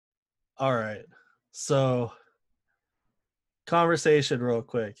All right. So, conversation real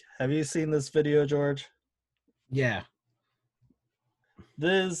quick. Have you seen this video, George? Yeah,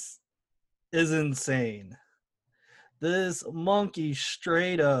 This is insane. This monkey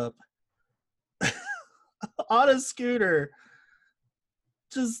straight up on a scooter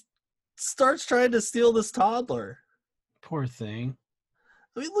just starts trying to steal this toddler. poor thing.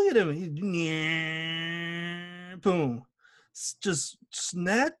 I mean, look at him. Boom. Just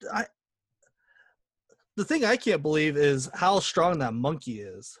snap. The thing I can't believe is how strong that monkey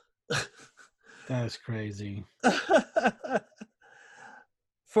is. That's crazy.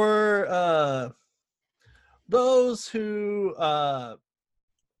 For those who are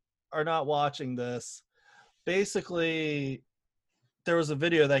not watching this, basically there was a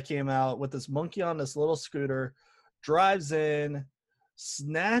video that came out with this monkey on this little scooter, drives in,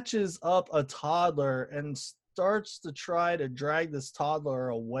 snatches up a toddler, and starts to try to drag this toddler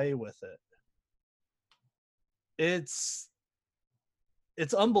away with it. It's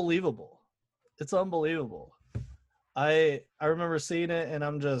unbelievable. It's unbelievable. I remember seeing it, and I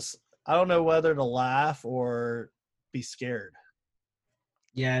don't know whether to laugh or be scared.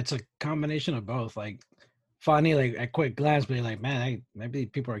 Yeah, it's a combination of both. Like funny, like at quick glance, but you're like, man, maybe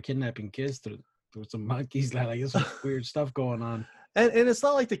people are kidnapping kids through some monkeys. Like there's some weird stuff going on. And it's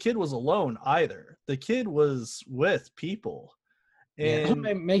not like the kid was alone either. The kid was with people. Yeah, that's And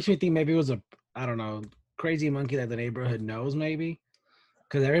what makes me think maybe it was I don't know, crazy monkey that the neighborhood knows, maybe.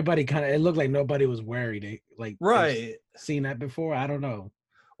 Because everybody it looked like nobody was worried. They've right. seen that before. I don't know.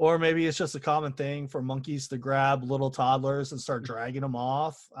 Or maybe it's just a common thing for monkeys to grab little toddlers and start dragging them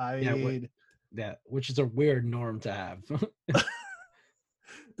off. Yeah, which is a weird norm to have.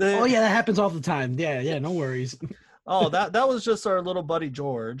 Oh yeah, that happens all the time. Yeah, no worries. that was just our little buddy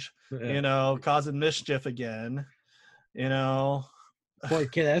George, Yeah. causing mischief again. Poor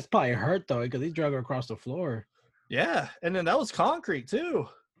kid, that's probably hurt though, because he drug her across the floor. Yeah, and then that was concrete too.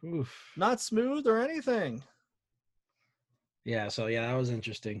 Oof. Not smooth or anything. Yeah, so yeah, that was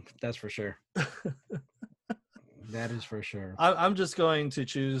interesting. That's for sure. That is for sure. I'm just going to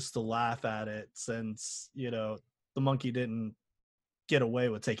choose to laugh at it since, the monkey didn't get away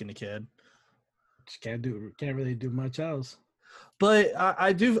with taking the kid. Just can't really do much else. But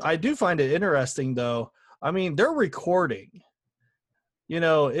I do find it interesting though. I mean, they're recording.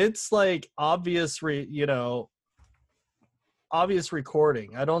 It's like obvious recording.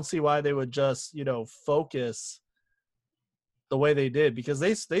 I don't see why they would just, focus the way they did, because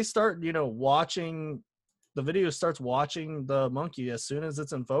they start, watching the video, starts watching the monkey as soon as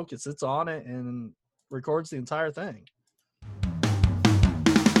it's in focus. It's on it and records the entire thing.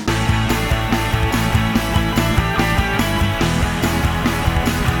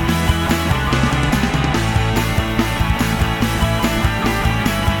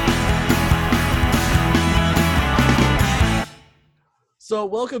 So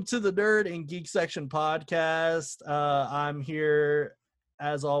welcome to the Nerd and Geek Section podcast. I'm here,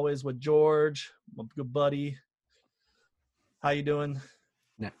 as always, with George, my good buddy. How you doing?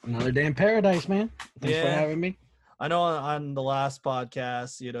 Another day in paradise, man. Thanks for having me. I know on the last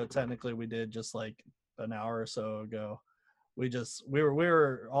podcast, technically we did just like an hour or so ago. We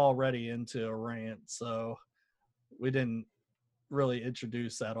were already into a rant, so we didn't really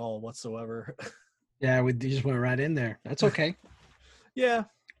introduce at all whatsoever. Yeah, we just went right in there. That's okay. Yeah.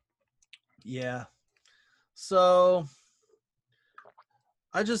 So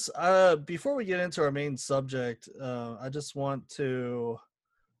I just before we get into our main subject, I just want to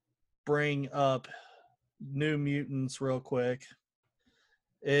bring up New Mutants real quick.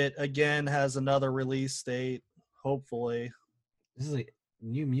 It again has another release date, hopefully. This is like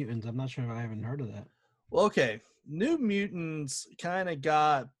New Mutants. I'm not sure if I haven't heard of that. Well, okay. New Mutants kind of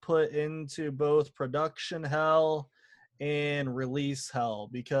got put into both production hell and release hell,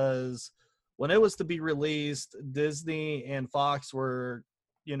 because when it was to be released, Disney and Fox were,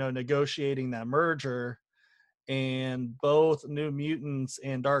 negotiating that merger, and both New Mutants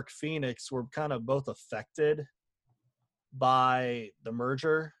and Dark Phoenix were kind of both affected by the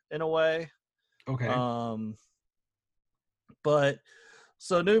merger in a way. Okay. But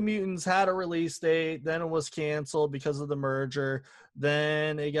so New Mutants had a release date, then it was canceled because of the merger.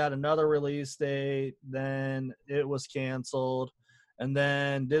 Then it got another release date, then it was canceled. And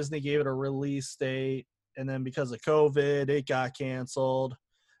then Disney gave it a release date, and then because of COVID, it got canceled.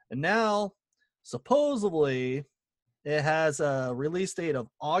 And now, supposedly, it has a release date of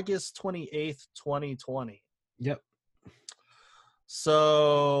August 28th, 2020. Yep.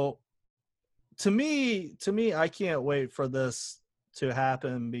 So to me, I can't wait for this to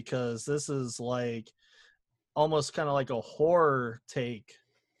happen, because this is like almost kind of like a horror take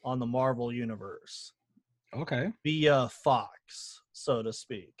on the Marvel universe Okay. via Fox, so to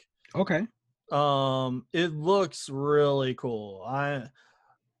speak. Okay. It looks really cool.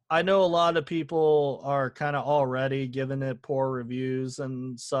 I know a lot of people are kind of already giving it poor reviews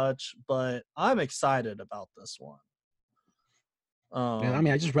and such, but I'm excited about this one. Yeah, I Um,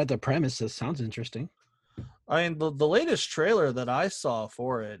 mean, I just read the premise. It sounds interesting. I mean, the latest trailer that I saw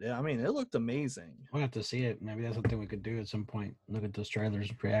for it, I mean, it looked amazing. We'll have to see it. Maybe that's something we could do at some point. Look at those trailers,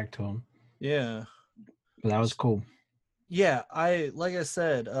 react to them. Yeah. But that was cool. Yeah, like I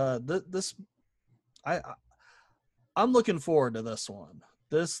said, this I I'm looking forward to this one.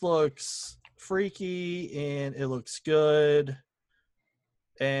 This looks freaky and it looks good,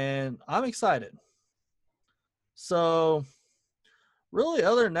 and I'm excited. So, really,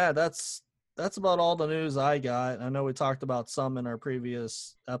 other than that, that's about all the news I got. I know we talked about some in our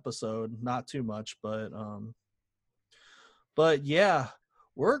previous episode, not too much, but yeah,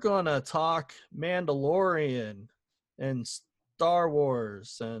 we're gonna talk Mandalorian and Star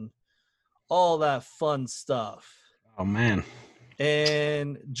Wars and all that fun stuff. Oh man.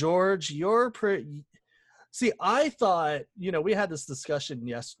 And George, you're pretty. See, I thought, we had this discussion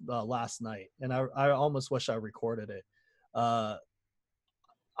last night, and I almost wish I recorded it. Uh,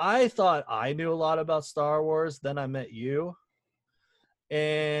 I thought I knew a lot about Star Wars. Then I met you,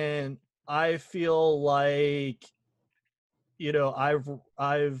 and I feel like,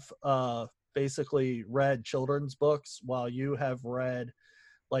 I've basically read children's books while you have read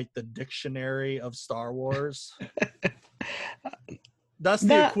like the dictionary of Star Wars. That's the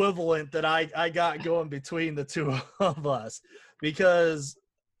That equivalent that I got going between the two of us, because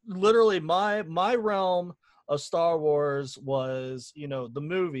literally my realm of Star Wars was, the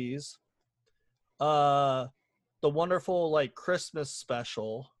movies, uh the wonderful like Christmas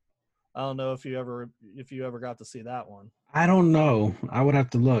special. I don't know if you ever got to see that one. I don't know. I would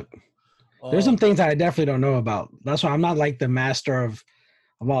have to look. There's Oh, some things I definitely don't know about. That's why I'm not like the master of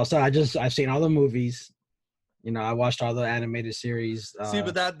all stuff. I've seen all the movies. I watched all the animated series. see,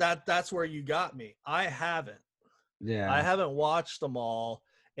 but that's where you got me. I Yeah. haven't watched them all,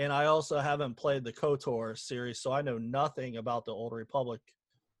 and I also haven't played the KOTOR series, so I know nothing about the Old Republic.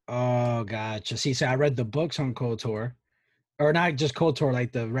 Oh, gotcha. See, so I read the books on KOTOR, or not just KOTOR,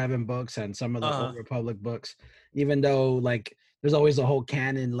 like the Revan books and some of the Uh-huh. Old Republic books. Even though, like, there's always a whole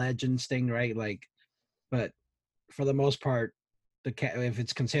canon legends thing, right? Like, but for the most part, if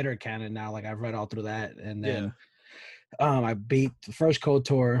it's considered canon now, like I've read all through that, and Yeah. then I beat the first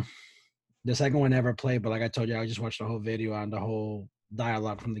KOTOR. The second one I never played, but like I told you, I just watched the whole video on the whole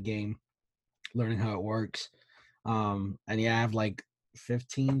dialogue from the game, learning how it works. And yeah, I have like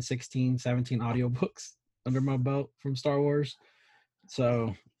 15, 16, 17 audiobooks under my belt from Star Wars.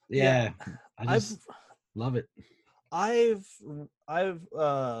 So Yeah. yeah, I I've just love it. I've I've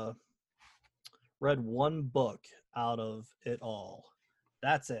read one book out of it all.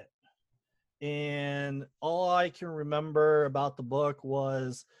 That's it. And all I can remember about the book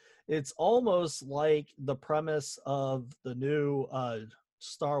was it's almost like the premise of the new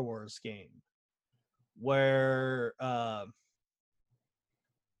Star Wars game, where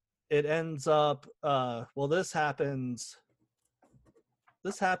it ends up well, this happens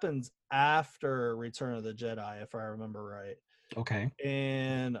after Return of the Jedi, if I remember right. Okay.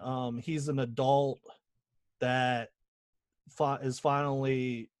 And he's an adult that is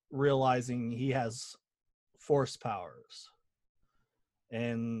finally realizing he has force powers,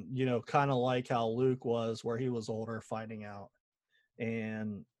 and kind of like how Luke was, where he was older, finding out,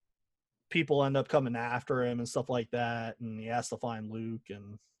 and people end up coming after him and stuff like that, and he has to find Luke.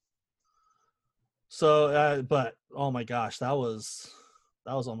 And so but oh my gosh, that was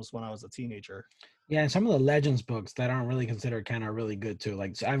almost when I was a teenager. Yeah, and some of the Legends books that aren't really considered canon are really good too.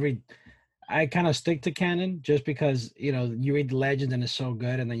 Like so I kind of stick to canon just because you read the Legends and it's so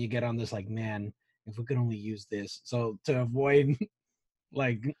good, and then you get on this like, man, if we could only use this. So to avoid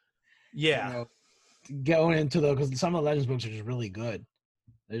like you Yeah. know going into because some of the Legends books are just really good.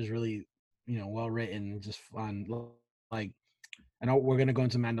 They're just really well written, just fun. Like I know we're gonna go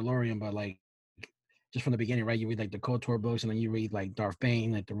into Mandalorian, but like just from the beginning, right? You read like the KOTOR books, and then you read like Darth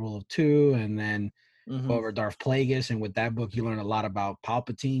Bane, like the Rule of Two, and then go Mm-hmm. over Darth Plagueis. And with that book, you learn a lot about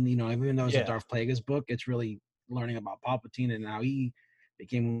Palpatine. Even though it's a Yeah. Darth Plagueis book, it's really learning about Palpatine and how he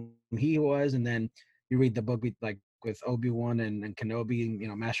became who he was. And then you read the book with Obi-Wan and Kenobi,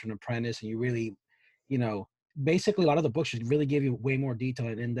 Master and Apprentice, and you really, you know, basically a lot of the books should really give you way more detail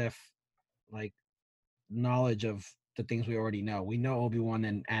and in-depth like knowledge of the things we already know. We know Obi-Wan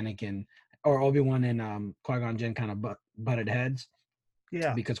and Anakin, or Obi-Wan and Qui-Gon Jinn kind of butted heads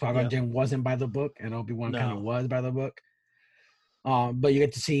Yeah. because Qui-Gon Yeah. Jinn wasn't by the book and Obi-Wan kind of No. was by the book. But you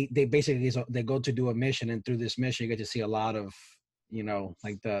get to see they basically they go to do a mission, and through this mission, you get to see a lot of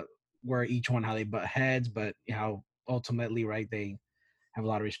like the where each one how they butt heads, but how ultimately right they have a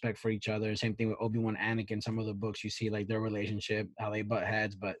lot of respect for each other. Same thing with Obi-Wan, Anakin. Some of the books you see like their relationship, how they butt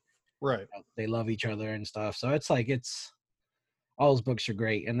heads, but Right. they love each other and stuff. So it's like it's all those books are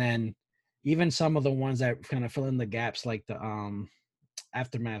great, and then even some of the ones that kind of fill in the gaps, like the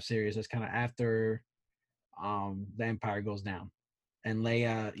Aftermath series, that's kind of after the Empire goes down. And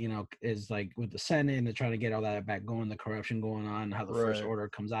Leia, is like with the Senate and they're trying to get all that back going, the corruption going on, how the First Right. Order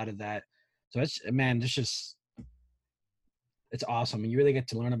comes out of that. So it's man, it's awesome, and you really get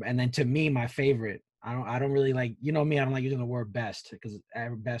to learn about. And then to me, my favorite, I don't really like, me, I don't like using the word best because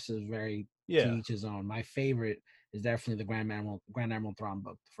best is very to Yeah. each his own. My favorite is definitely the Grand Admiral Thrawn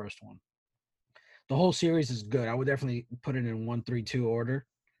book, the first one. The whole series is good. I would definitely put it in 1, 3, 2 order.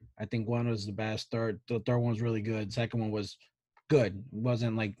 I think one was the best. The third one was really good. Second one was good. It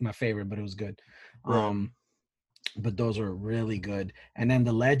wasn't like my favorite, but it was good. Right. But those are really good. And then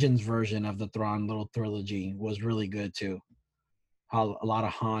the Legends version of the Thrawn little trilogy was really good too. How a lot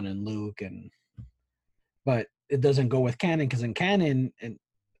of Han and Luke, but it doesn't go with canon because in canon, and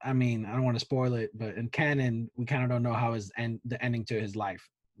I mean I don't want to spoil it, but in canon we kind of don't know how the ending to his life.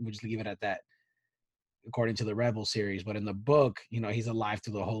 We'll just leave it at that, according to the Rebel series. But in the book, he's alive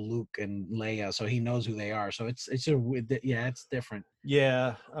through the whole Luke and Leia, so he knows who they are. So it's just it's different.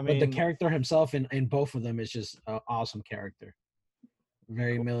 Yeah. I But the mean, character himself in both of them is just an awesome character.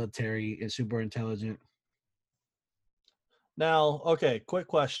 Very cool. military and super intelligent. Now, okay, quick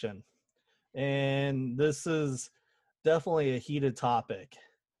question. And this is definitely a heated topic.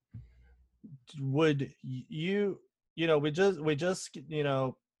 Would you,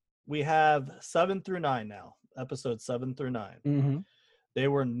 we have 7 through 9 now, episodes 7 through 9. Mm-hmm. They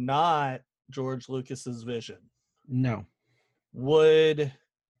were not George Lucas's vision. No. Would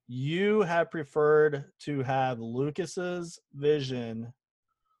you have preferred to have Lucas's vision,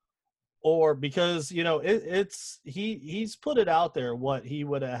 or because he's put it out there what he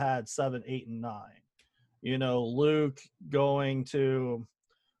would have had 7, 8, and 9. Luke going to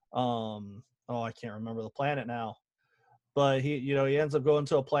I can't remember the planet now, but he ends up going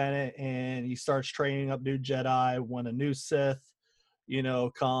to a planet and he starts training up new Jedi. When a new Sith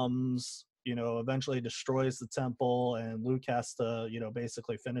comes, eventually destroys the temple, and Luke has to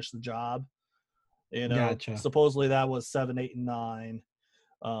basically finish the job. Gotcha. Supposedly that was 7, 8, and 9.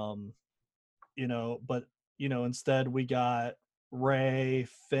 But instead we got Ray,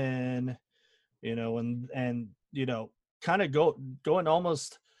 Finn, and kind of going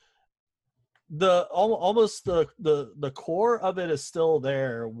almost the core of it is still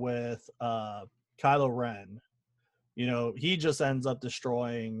there with Kylo Ren. He just ends up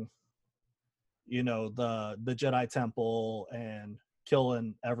destroying the Jedi Temple and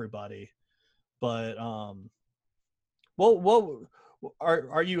killing everybody. But what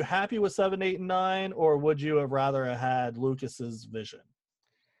are you happy with 7, 8, and 9, or would you have rather have had Lucas's vision?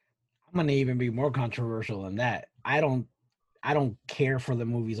 I'm gonna even be more controversial than that. I don't care for the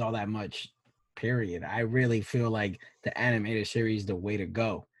movies all that much. Period. I really feel like the animated series is the way to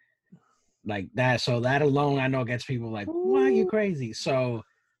go. Like that. So that alone, I know gets people like, why are you crazy? So,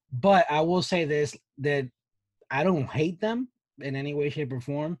 but I will say this, that I don't hate them in any way, shape, or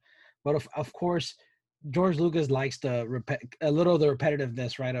form. But of course, George Lucas likes a little of the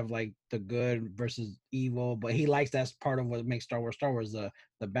repetitiveness, right? Of like the good versus evil, but he likes that's part of what makes Star Wars the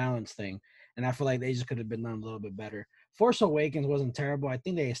balance thing. And I feel like they just could have been done a little bit better. Force Awakens wasn't terrible. I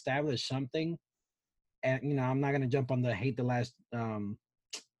think they established something. And I'm not gonna jump on the Last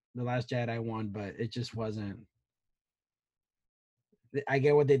Jedi one, but it just wasn't. I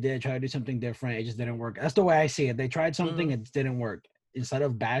get what they did, try to do something different. It just didn't work. That's the way I see it. They tried something, Mm-hmm. it didn't work. Instead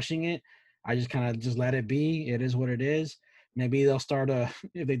of bashing it, I just kind of just let it be. It is what it is. Maybe they'll start if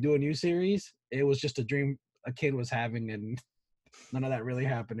they do a new series, it was just a dream a kid was having, and none of that really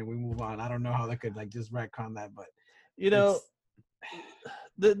happened, and we move on. I don't know how they could like just retcon that, but you know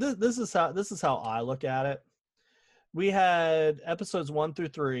it's this is how I look at it. We had episodes 1 through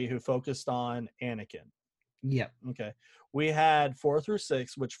 3 who focused on Anakin. yeah. Okay. We had 4 through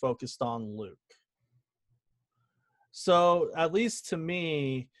 6, which focused on Luke. So at least to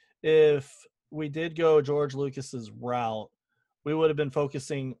me, if we did go George Lucas's route, we would have been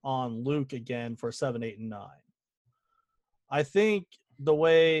focusing on Luke again for 7, 8, and 9. I think the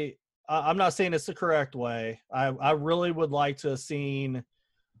way, I'm not saying it's the correct way. I really would like to have seen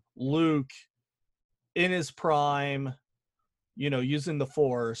Luke in his prime, using the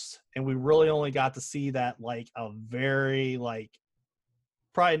Force, and we really only got to see that like a very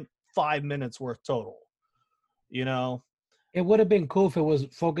probably 5 minutes worth total, you know. It would have been cool if it was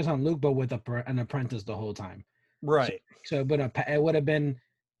focused on Luke, but with an apprentice the whole time. So, Right. it would have been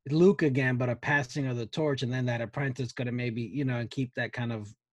Luke again, but a passing of the torch, and then that apprentice could have maybe, and keep that kind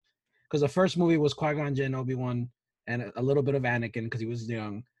of, because the first movie was Qui-Gon Jinn, Obi-Wan, and a little bit of Anakin because he was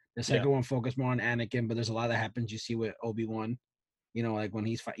young. The Yeah. second one focused more on Anakin, but there's a lot that happens you see with Obi-Wan, like when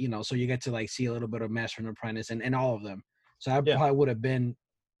he's so you get to like see a little bit of Master and Apprentice and all of them. So that Yeah. probably would have been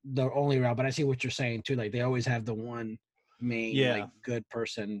the only route. But I see what you're saying too. Like they always have the one main Yeah. like good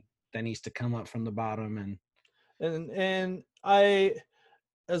person that needs to come up from the bottom and And I,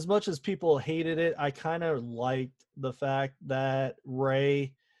 as much as people hated it, I kind of liked the fact that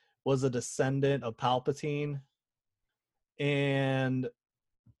Rey was a descendant of Palpatine. And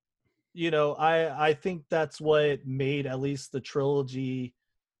I think that's what made at least that trilogy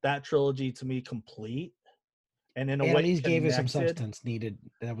to me complete and in a it at way least gave it some connected. substance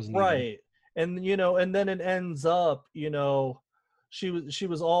that was needed. Right. And then it ends up, she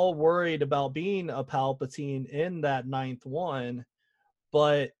was all worried about being a Palpatine in that ninth one,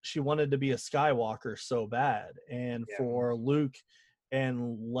 but she wanted to be a Skywalker so bad. And Yeah. for Luke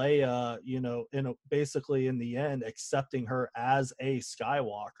and Leia, basically in the end, accepting her as a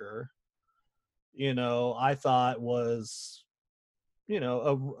Skywalker, I thought was,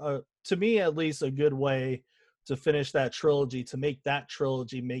 to me at least, a good way to finish that trilogy, to make that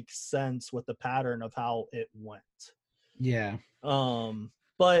trilogy make sense with the pattern of how it went. Yeah.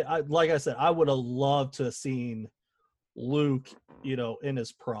 But like I said, I would have loved to have seen Luke, in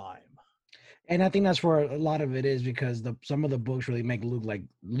his prime. And I think that's where a lot of it is because some of the books really make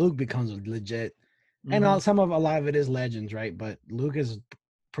Luke becomes legit, and Mm-hmm. a lot of it is legends, right? But Luke is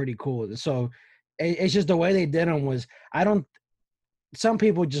pretty cool. So it's just the way they did him was I don't. Some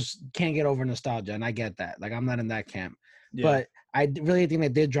people just can't get over nostalgia, and I get that. Like I'm not in that camp, Yeah. but I really think they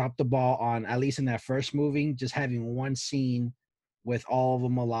did drop the ball on at least in that first movie, just having one scene with all of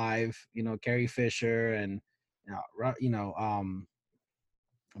them alive. Carrie Fisher and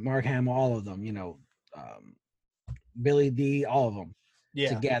Mark Hamill, all of them. Um, Billy D, all of them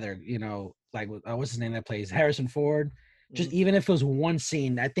Yeah. together. Like what's his name that plays Harrison Ford. Just Mhm. even if it was one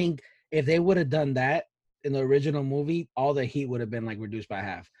scene, I think if they would have done that in the original movie, all the heat would have been like reduced by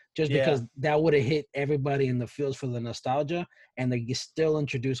half. Just Yeah. because that would have hit everybody in the fields for the nostalgia, and they still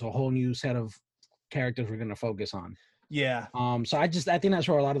introduce a whole new set of characters we're gonna focus on. Yeah. So I think that's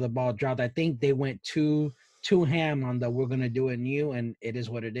where a lot of the ball dropped. I think they went too ham on the we're gonna do it new and it is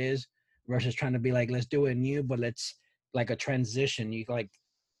what it is, versus trying to be like let's do it new, but let's like a transition. You like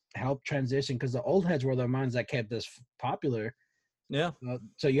help transition because the old heads were the ones that kept this popular. Yeah.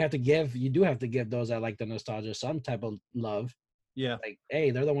 So you do have to give those that like the nostalgia some type of love. Yeah. Like,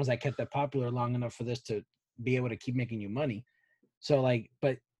 hey, they're the ones that kept it popular long enough for this to be able to keep making you money. So like,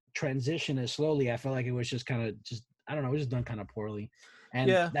 but transition is slowly. I felt like it was just kind of just I don't know, it was just done kind of poorly. And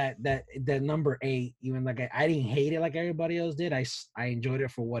Yeah. that number 8, even like I didn't hate it like everybody else did. I enjoyed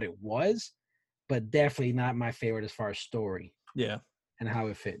it for what it was, but definitely not my favorite as far as story Yeah. and how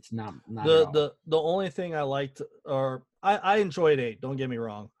it fits. Not at The all. the the only thing I liked, or I enjoyed 8, don't get me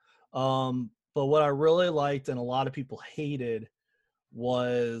wrong. But what I really liked and a lot of people hated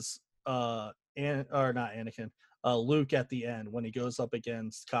was or not Anakin, Luke at the end when he goes up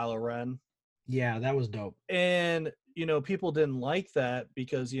against Kylo Ren. Yeah, that was dope. And people didn't like that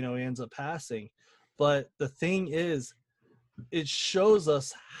because he ends up passing. But the thing is, it shows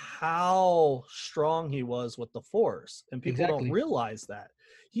us how strong he was with the Force, and people don't Exactly. realize that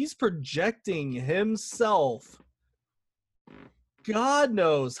he's projecting himself God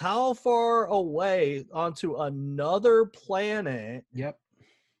knows how far away onto another planet. Yep.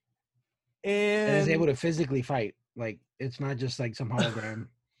 And is able And to physically fight. Like it's not just like some hologram.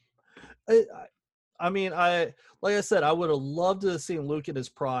 I, I mean, like I said, I would have loved to have seen Luke in his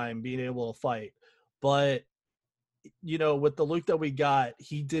prime being able to fight, but with the Luke that we got,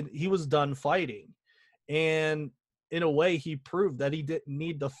 he was done fighting, and in a way, he proved that he didn't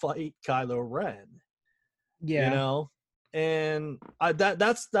need to fight Kylo Ren. You Yeah. know, and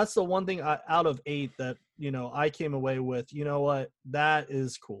that's the one thing out of 8 that I came away with. You know what? That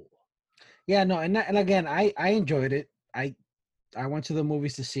is cool. Yeah, no, and again, I enjoyed it. I went to the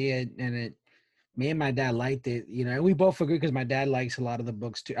movies to see it, and me and my dad liked it. And we both agree because my dad likes a lot of the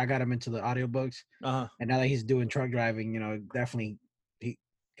books too. I got him into the audiobooks, Uh-huh. and now that he's doing truck driving, definitely he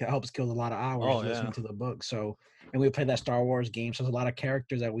helps kill a lot of hours Oh yeah. listening to the book. So, and we played that Star Wars game, so there's a lot of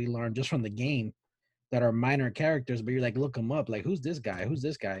characters that we learned just from the game that are minor characters, but you're like, look them up, like who's this guy,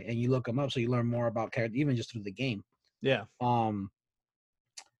 and you look them up, so you learn more about characters even just through the game. Yeah.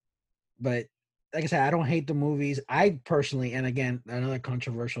 But like I said, I don't hate the movies. I personally, and again, another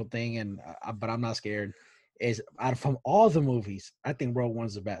controversial thing, but I'm not scared, is from all the movies, I think Rogue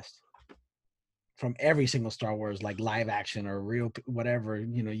One's the best. From every single Star Wars, like live action or real whatever,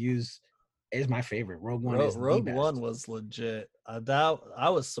 use is my favorite. Rogue One is the Rogue One best. was legit. That I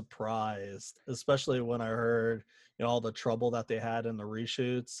was surprised, especially when I heard all the trouble that they had in the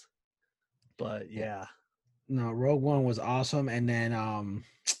reshoots. But Yeah. yeah, No, Rogue One was awesome, and then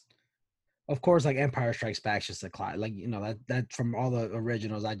of course, like Empire Strikes Back, just a class. Like that from all the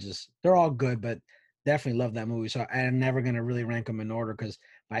originals, they're all good, but definitely love that movie. So I'm never gonna really rank them in order because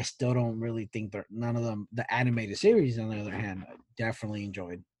I still don't really think they're none of them. The animated series, on the other hand, I definitely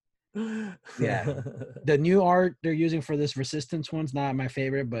enjoyed. Yeah, the new art they're using for this Resistance one's not my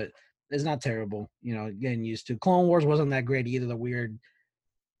favorite, but it's not terrible. Getting used to. Clone Wars wasn't that great either. The weird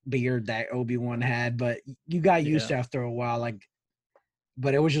beard that Obi-Wan had, but you got used yeah, to after a while. Like,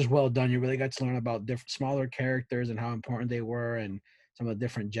 but it was just well done. You really got to learn about different smaller characters and how important they were, and some of the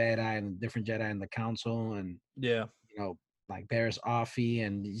different Jedi in the Council, and yeah. you know, like Barris Offee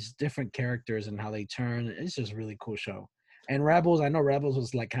and these different characters and how they turn. It's just a really cool show. And Rebels, I know Rebels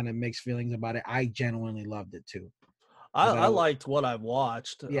was like kind of mixed feelings about it. I genuinely loved it too. I thought I liked what I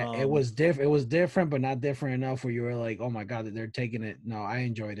watched. yeah, it was different. It was different, but not different enough where you were like, oh my god, they're taking it. No, I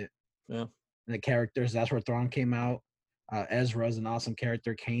enjoyed it. Yeah. And the characters, that's where Thrawn came out. Ezra's an awesome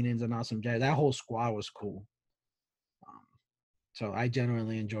character. Kanan's an awesome Jedi. That whole squad was cool. Um, so I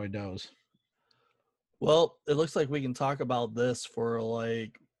genuinely enjoyed those. Well, it looks like we can talk about this for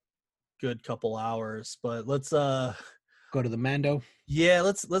like good couple hours, but let's Go to the Mando. yeah,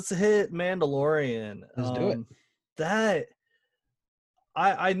 let's hit Mandalorian. Let's do it. That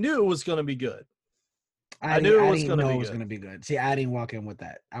I knew it was gonna be good. I I knew didn't, it I was didn't gonna know be it was good. gonna be good. See, I didn't walk in with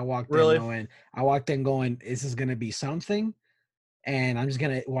that. I Really? walked in going, this is gonna be something, and I'm just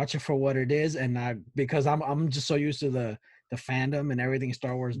gonna watch it for what it is, and not because I'm just so used to the fandom and everything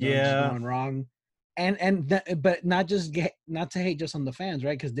Star Wars does just Yeah. going wrong, but not to hate just on the fans,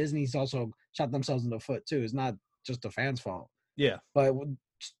 right? Because Disney's also shot themselves in the foot too. It's not just the fans' fault, Yeah. but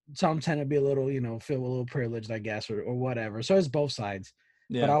some tend to be a little, feel a little privileged, I guess, or whatever. So it's both sides.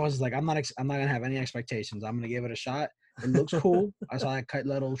 But Yeah. I was like, I'm not gonna have any expectations. I'm gonna give it a shot. It looks cool. I saw that cut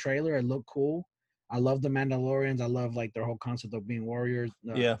little trailer. It looked cool. I love the Mandalorians. I love like their whole concept of being warriors.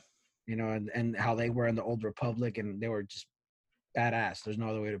 Yeah. And how they were in the old Republic, and they were just badass. There's no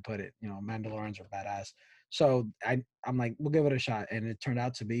other way to put it. Mandalorians are badass. So I'm like, we'll give it a shot, and it turned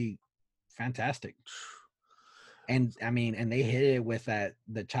out to be fantastic. And I mean, and they hit it with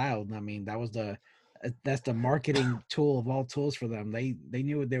the child. I mean, that's the marketing tool of all tools for them. They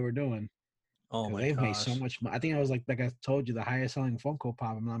knew what they were doing Oh because my they've made so gosh. much money. I think it was like I told you, the highest selling Funko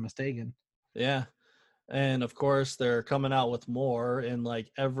Pop. If I'm not mistaken. Yeah. And of course they're coming out with more in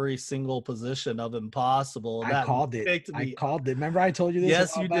like every single position of impossible. I That called it. picked I me. called it. Remember I told you this a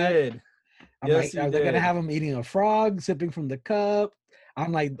Yes, while you back? did. I'm like, Yes, you are they gonna did. have him eating a frog, sipping from the cup?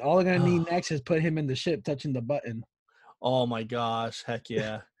 I'm like, all they're gonna need next is put him in the ship touching the button. Oh my gosh, heck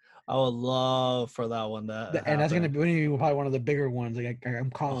yeah. I would love for that one to And that's gonna happen. be probably one of the bigger ones. Like I'm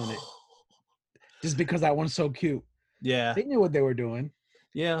calling it just because that one's so cute. Yeah. They knew what they were doing.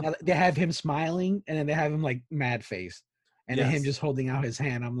 Yeah. Now they have him smiling, and then they have him like mad face, and then him Yes. just holding out his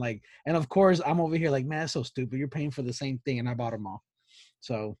hand. I'm like, and of course I'm over here like, man, that's so stupid. You're paying for the same thing, and I bought them all.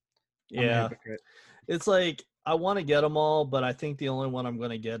 So I'm a Yeah. hypocrite. It's like I want to get them all, but I think the only one I'm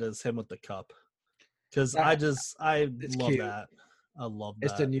going to get is him with the cup. Cuz I It's love cute. that. I love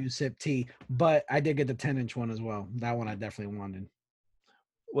It's the that. new Sip T, but I did get the 10-inch one as well. That one I definitely wanted.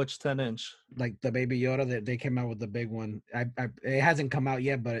 Which 10-inch? Like the Baby Yoda, that they came out with the big one. It hasn't come out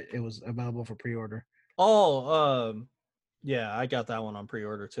yet, but it was available for pre-order. Oh, yeah, I got that one on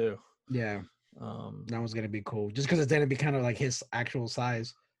pre-order too. Yeah, Um, that was gonna be cool. Just because it's gonna be kind of like his actual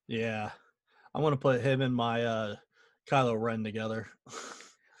size. yeah. I'm going to put him and my Kylo Ren together.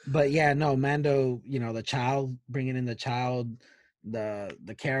 But yeah, no, Mando. The child, bringing in the child, the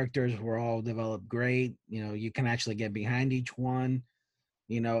characters were all developed great. You can actually get behind each one.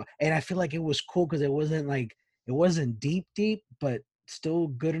 And I feel like it was cool because it wasn't deep, but still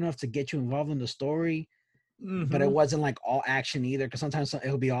good enough to get you involved in the story. But it Mhm. wasn't like all action either, because sometimes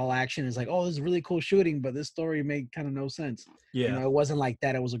it'll be all action. It's like, oh, this is really cool shooting, but this story made kind of no sense. Yeah. It wasn't like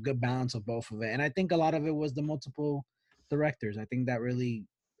that. It was a good balance of both of it. And I think a lot of it was the multiple directors. I think that really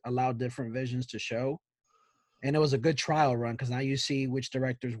allowed different visions to show. And it was a good trial run because now you see which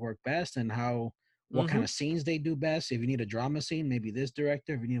directors work best and what kind Mhm. of scenes they do best. If you need a drama scene, maybe this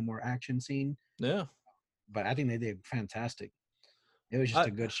director. If you need a more action scene, Yeah. but I think they did fantastic. It was just I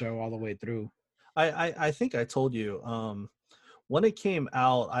a good show all the way through. I think I told you when it came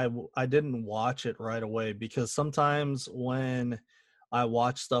out I didn't watch it right away because sometimes when I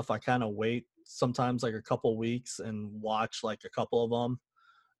watch stuff I kind of wait sometimes like a couple weeks and watch like a couple of them,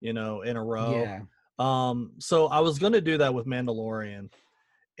 you know, in a row. Yeah. So I was gonna do that with Mandalorian,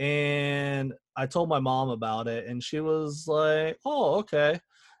 and I told my mom about it, and she was like, "Oh, okay,"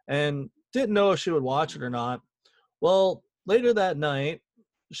 and didn't know if she would watch it or not. Well, later that night,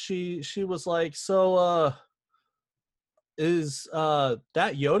 she was like, "So, is that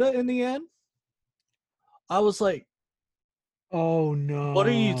Yoda in the end?" I was like, Oh "What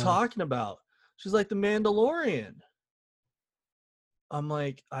are you no. talking about?" She's like, "The Mandalorian." I'm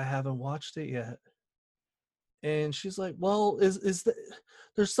like, "I haven't watched it yet." And she's like, "Well,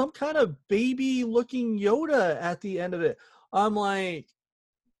 there's some kind of baby looking Yoda at the end of it." I'm like,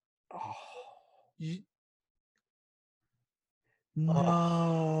 Oh, "You- oh,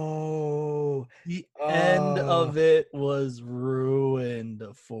 no. the end Oh. of it was ruined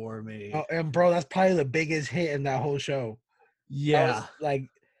for Oh, me. and bro, that's probably the biggest hit in that whole show. That was Yeah. like,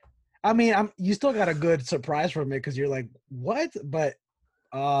 I mean, you still got a good surprise from it because you're like, what? But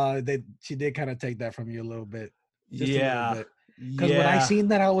she did kind of take that from you a little bit, just a little Yeah. bit. Because when I Yeah. seen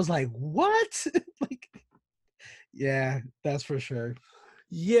that, I was like, what? Like, yeah, that's for sure.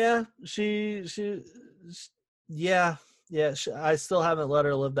 Yeah, yeah, yeah. I still haven't let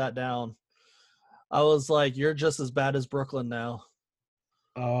her live that down. I was like, "You're just as bad as Brooklyn now."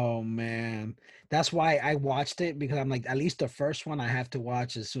 Oh man, that's why I watched it because I'm like, at least the first one I have to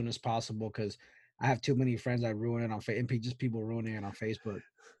watch as soon as possible because I have too many friends that ruin it on Facebook, and just people ruining it on Facebook.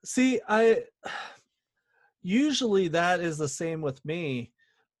 See, I usually that is the same with me,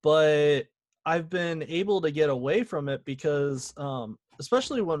 but I've been able to get away from it because,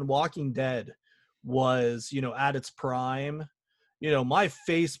 especially when Walking Dead was, you know, at its prime, you know, my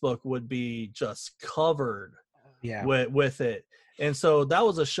Facebook would be just covered Yeah, with it. And so that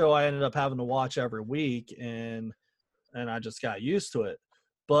was a show I ended up having to watch every week, and I just got used to it.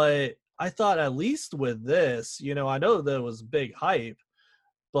 But I thought at least with this, you know, I know that it was big hype,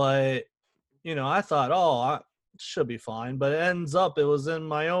 but you know, I thought, oh, I should be fine. But it ends up it was in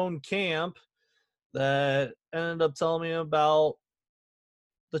my own camp that ended up telling me about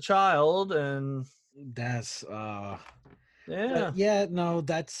the child, and that's but yeah, yeah, no,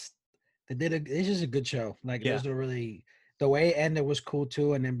 it's just a good show. Like yeah, there's a really the way it ended was cool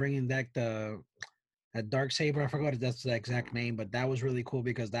too, and then bringing back the that dark saber, I forgot if that's the exact name, but that was really cool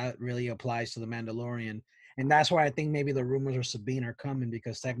because that really applies to the Mandalorian, and that's why I think maybe the rumors of Sabine are coming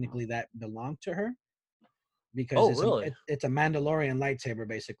because technically that belonged to her because oh really, it's a Mandalorian lightsaber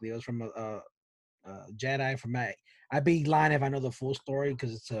basically. It was from a Jedi from I'd be lying if I know the full story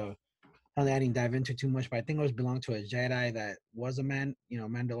because it's a something I didn't dive into too much, but I think it was belonged to a Jedi that was a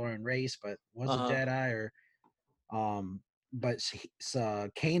Mandalorian race, but was a uh-huh, Jedi or but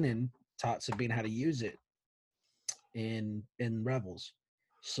Kanan taught Sabine how to use it in Rebels.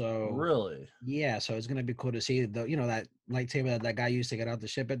 So really, yeah, so it's gonna be cool to see that lightsaber that guy used to get out the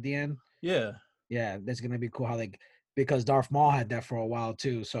ship at the end. yeah, Yeah, that's gonna be cool how they because Darth Maul had that for a while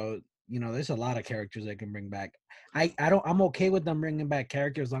too. So there's a lot of characters they can bring back. I'm okay with them bringing back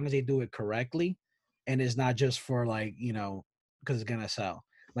characters as long as they do it correctly, and it's not just for like because it's gonna sell.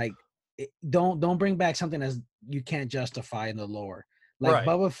 Like don't bring back something that you can't justify in the lore. Like right,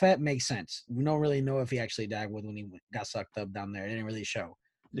 Boba Fett makes sense. We don't really know if he actually died when he got sucked up down there. It didn't really show.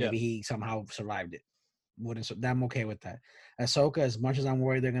 yeah, Maybe he somehow survived it. I'm okay with that. Ahsoka, as much as I'm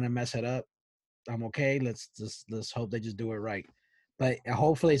worried they're gonna mess it up, I'm okay. Let's hope they just do it right. But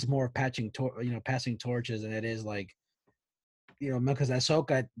hopefully it's more passing torches than it is like because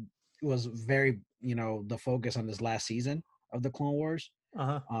Ahsoka was very the focus on this last season of the Clone Wars.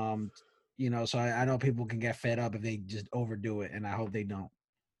 uh-huh, Um, so I know people can get fed up if they just overdo it, and I hope they don't.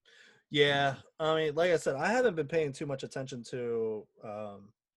 yeah. I mean, like I said, I haven't been paying too much attention to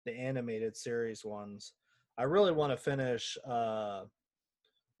the animated series ones. I really want to finish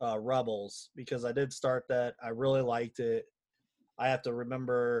Rebels because I did start that. I really liked it. I have to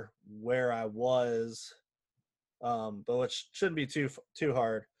remember where I was, but which shouldn't be too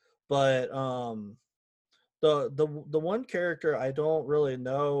hard. But the one character I don't really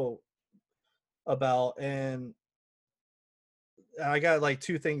know about, and I got like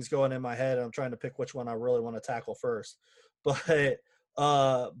two things going in my head. And I'm trying to pick which one I really want to tackle first. But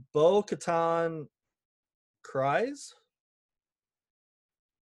Bo Katan cries.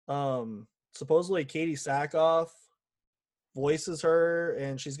 Supposedly Katie Sackhoff voices her,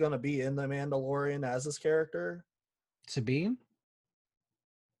 and she's gonna be in the Mandalorian as this character. Sabine,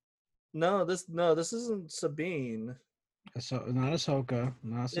 No, this isn't Sabine. Not Ahsoka,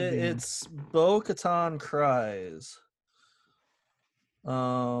 not Sabine. It's Bo Katan cries.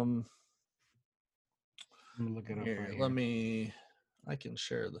 Um, I'm gonna look it up here, right let here. me. I can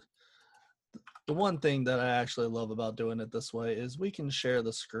share the. The one thing that I actually love about doing it this way is we can share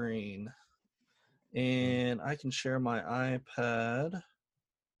the screen, and I can share my iPad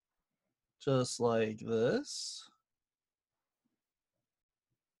just like this.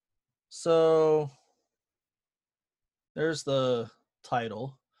 So there's the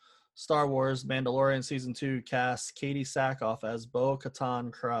title. Star Wars Mandalorian Season 2 casts Katie Sackhoff as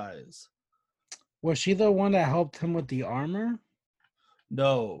Bo-Katan Kryze. Was she the one that helped him with the armor?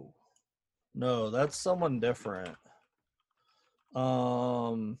 No. No, that's someone different.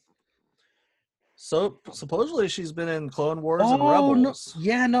 So supposedly she's been in Clone Wars and Oh no, Rebels.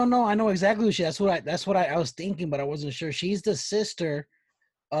 yeah, no, I know exactly who she. That's what I was thinking, but I wasn't sure. She's the sister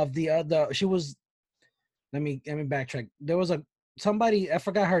of the other. She was. Let me backtrack. There was a somebody, I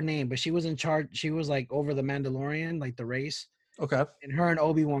forgot her name, but she was in charge. She was like over the Mandalorian, like the race, Okay. and her and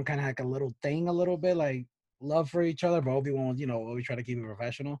Obi-Wan kind of had like a little thing, a little bit like love for each other. But Obi-Wan, always try to keep it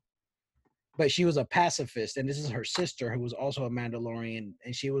professional. But she was a pacifist, and this is her sister who was also a Mandalorian,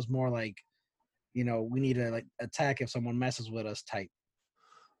 and she was more like, we need to like attack if someone messes with us type.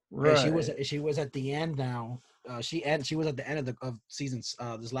 And Right. she was at the end now. She was at the end of seasons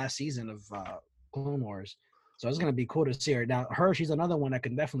this last season of Clone Wars. So it's gonna be cool to see her. Now she's another one that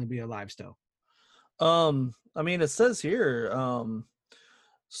can definitely be alive still. I mean, it says here,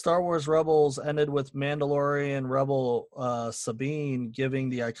 Star Wars Rebels ended with Mandalorian Rebel Sabine giving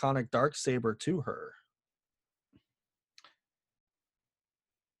the iconic darksaber to her.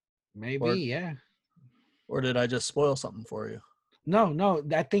 Maybe, Or yeah. or did I just spoil something for you? No.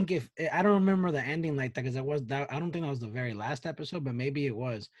 I think if I don't remember the ending like that because it was that I don't think that was the very last episode, but maybe it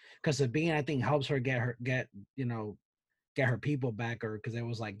was because Sabine I think helps her get her people back, or because it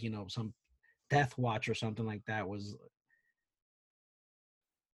was like some Death Watch or something like that was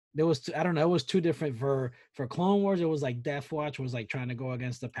there was I don't know, it was two different for Clone Wars. It was like Death Watch was like trying to go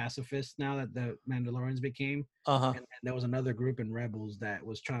against the pacifists now that the Mandalorians became, Uh-huh. and there was another group in Rebels that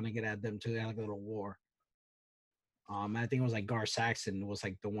was trying to get at them too. They had like a little war. I think it was like Gar Saxon was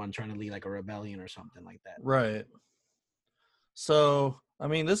like the one trying to lead like a rebellion or something like that. Right. So, I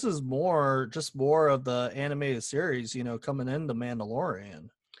mean, this is more of the animated series, coming into Mandalorian.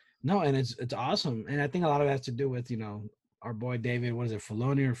 No, and it's awesome, and I think a lot of that has to do with our boy David. What is it,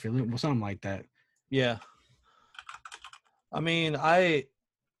 Filoni or Filoni, something like that. Yeah. I mean, I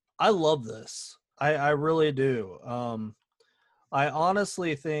love this. I really do. I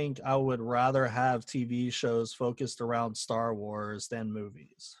honestly think I would rather have TV shows focused around Star Wars than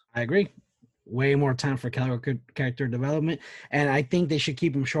movies. I agree. Way more time for character development, and I think they should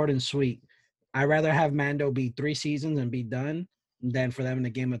keep them short and sweet. I'd rather have Mando be 3 seasons and be done than for them to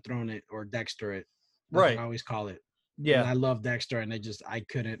Game of Thrones it or Dexter it. That's what I Right. always call it. Because Yeah. I love Dexter, and I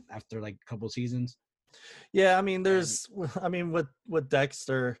couldn't after like a couple seasons. Yeah, I mean And with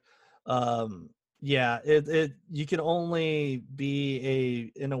Dexter, um yeah, it you can only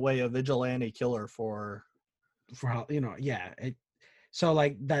be in a way a vigilante killer for. for how yeah, so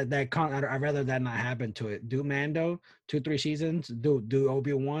like I'd rather that not happen to it. Do Mando 2-3 seasons. Do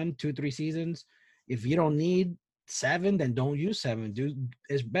Obi-Wan 2-3 seasons. If you don't need 7, then don't use 7.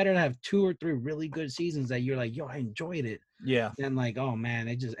 It's better to have 2 or 3 really good seasons that you're like, yo, I enjoyed it. Yeah. Than like, oh man,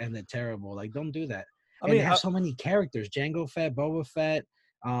 it just ended terrible. Like, don't do that. I And mean, they have so many characters: Jango Fett, Boba Fett,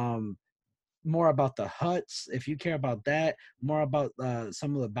 more about the huts if you care about that, more about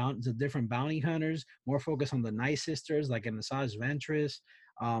some of the different bounty hunters, more focus on the Night Sisters like in Asajj Ventress.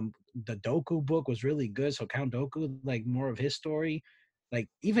 The Doku book was really good, so Count Doku, like more of his story, like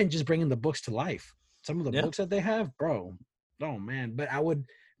even just bringing the books to life, some of the yeah. books that they have, bro. Oh man, but I would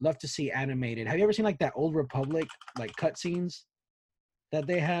love to see animated. Have you ever seen like that Old Republic like cutscenes that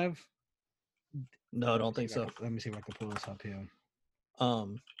they have? No, I don't think so. Let me see if I can pull this up here.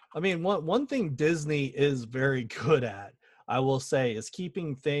 Um, I mean, one thing Disney is very good at, I will say, is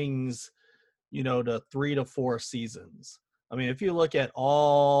keeping things, to 3 to 4 seasons. I mean, if you look at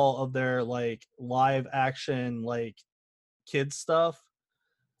all of their like live action like kids stuff,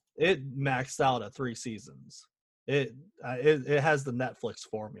 it maxed out at 3 seasons. It has the Netflix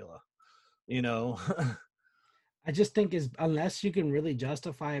formula, you know. I just think is unless you can really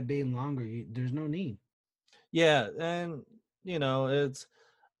justify it being longer, there's no need. Yeah, and it's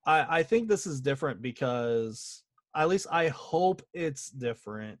I think this is different because at least I hope it's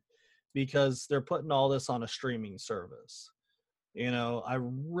different because they're putting all this on a streaming service. I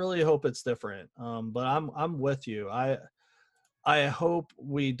really hope it's different. But I'm with you. I hope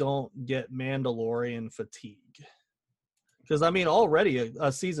we don't get Mandalorian fatigue. Because I mean, already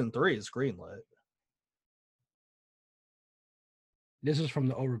a season 3 is greenlit. This is from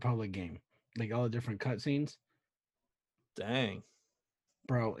the Old Republic game, like all the different cutscenes. Dang.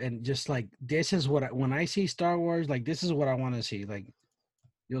 bro. And just like this is what when I see Star Wars, like this is what I want to see. Like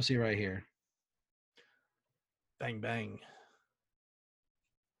you'll see right here. Bang bang.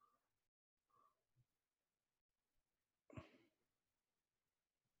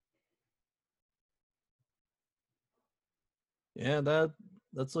 Yeah,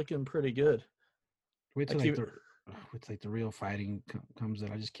 that's looking pretty good. Wait I till like keep the wait till like the real fighting comes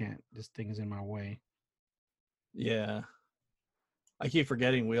in. I just can't. This thing is in my way. yeah. I keep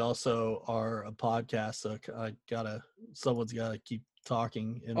forgetting we also are a podcast, so someone's gotta keep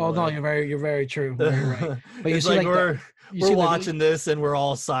talking in a Oh no, way. you're very true, very right. But you It's see like like the you we're see like watching this and we're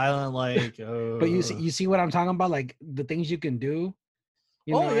all silent, like, but you see what I'm talking about, like the things you can do,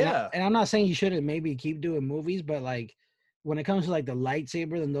 you oh know. yeah, And I'm not saying you shouldn't maybe keep doing movies, but like when it comes to like the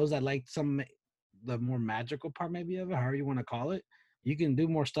lightsaber and those that like the more magical part maybe of it, however you want to call it, you can do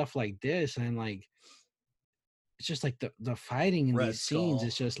more stuff like this, and like it's just like the fighting in Red these scenes. Skull.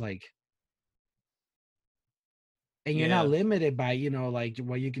 It's just like, and you're not Yeah, limited by like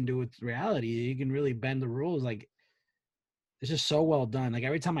what you can do with reality. You can really bend the rules. Like it's just so well done. Like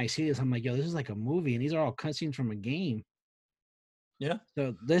every time I see this, I'm like, yo, this is like a movie, and these are all cutscenes from a game. yeah.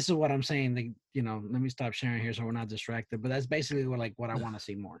 So this is what I'm saying. Like, let me stop sharing here so we're not distracted. But that's basically what I want to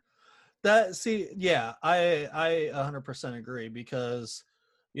see more. Yeah, I 100% agree because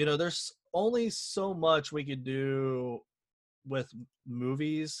there's only so much we could do with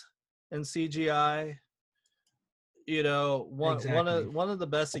movies and CGI. Exactly. One of the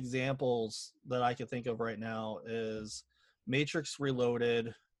best examples that I can think of right now is Matrix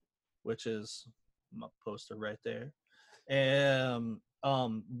Reloaded, which is my poster right there. And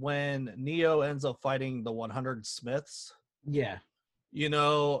when Neo ends up fighting the 100 Smiths, Yeah.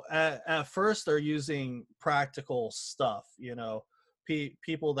 at first they're using practical stuff,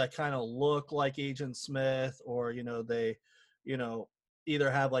 people that kind of look like Agent Smith, or they you know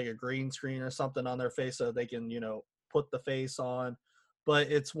either have like a green screen or something on their face so they can put the face on. But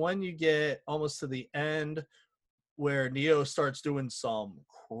it's when you get almost to the end where Neo starts doing some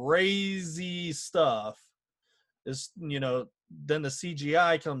crazy stuff, is then the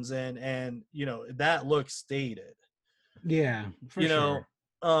CGI comes in, and that looks dated. Yeah, for you sure.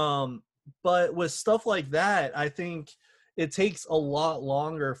 know um but with stuff like that, I think it takes a lot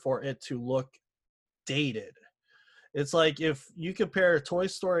longer for it to look dated. It's like if you compare Toy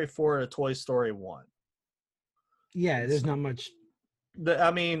Story 4 to Toy Story 1, Yeah, it's there's not much. I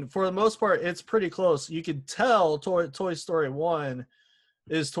mean, for the most part, it's pretty close. You could tell Toy Story 1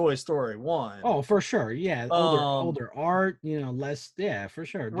 is Toy Story 1. Oh, for sure. Yeah, um older art, less. Yeah, for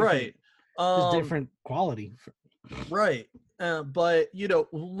sure. Different, right. just um different quality. right. But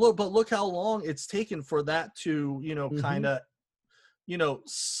look how long it's taken for that to Mm-hmm. kind of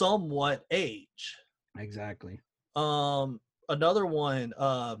somewhat age. Exactly. um Another one,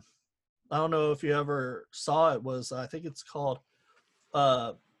 I don't know if you ever saw it, was, I think it's called,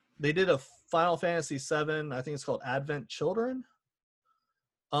 uh they did a Final Fantasy 7, I think it's called Advent Children.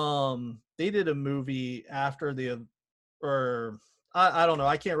 They did a movie after or I don't know,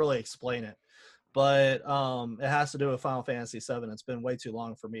 I can't really explain it, but it has to do with Final Fantasy 7. It's been way too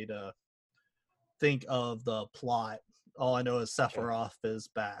long for me to think of the plot. All I know is Gotcha. Sephiroth is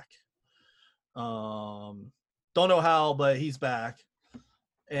back. um don't know how, but he's back.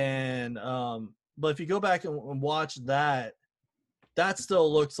 And but if you go back and watch that, that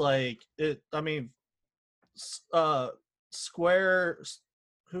still looks like it. I mean, uh Square,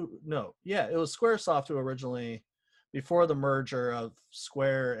 who no yeah, it was Squaresoft who originally, before the merger of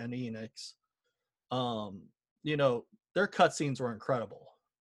Square and Enix, um you know their cutscenes were incredible.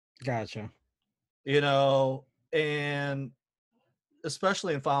 Gotcha. you know and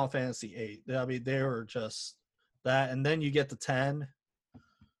especially in Final Fantasy 8, I mean, they were just that. And then you get to 10.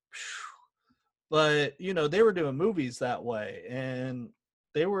 But they were doing movies that way, and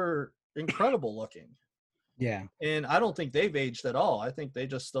they were incredible looking. Yeah. And I don't think they've aged at all. I think they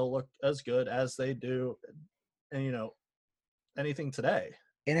just still look as good as they do, and anything today.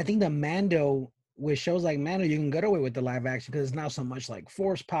 And I think the Mando, with shows like Mando, you can get away with the live action because it's not so much like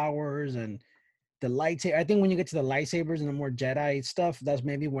force powers and the lightsaber. I think when you get to the lightsabers and the more Jedi stuff, that's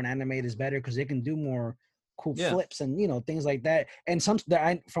maybe when animated is better because they can do more cool Yeah. flips and things like that. And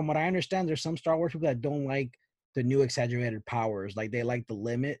from what I understand, there's some Star Wars people that don't like the new exaggerated powers, like they like the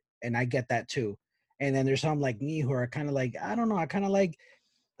limit, and I get that too. And then there's some like me who are kind of like, I don't know, I don't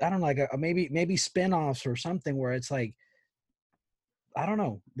know, like maybe spin-offs or something where it's like, I don't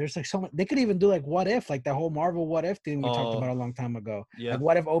know. There's like so much. They could even do like what if, like the whole Marvel what if thing we talked Oh, about a long time ago. Like yeah.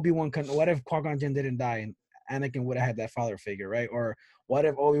 what if what if Qui-Gon Jinn didn't die and Anakin would have had that father figure, right? Or what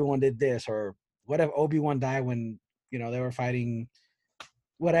if Obi-Wan did this? Or what if Obi-Wan died when they were fighting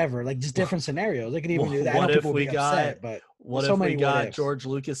whatever, like just different scenarios. They could even do that. I know What if people would we be got upset, but what there's so if we many what got ifs. George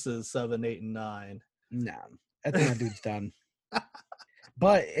Lucas's 7, 8, and 9? Nah, I think that dude's done.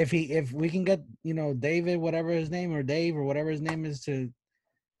 But if we can get David, whatever his name, or Dave, or whatever his name is, to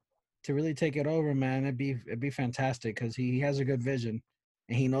really take it over, man, it'd be fantastic because he has a good vision,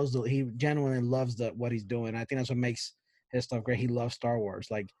 and he genuinely loves what he's doing. I think that's what makes his stuff great. He loves Star Wars,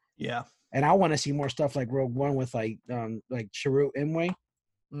 like, Yeah. and I want to see more stuff like Rogue One with like Chirrut Imwe,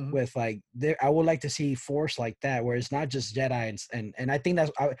 Hmm. with like I would like to see Force like that, where it's not just Jedi and I think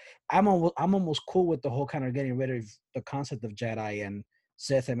I'm almost cool with the whole kind of getting rid of the concept of Jedi and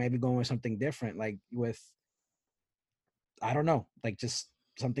Sith and maybe going with something different, like with, I don't know, like just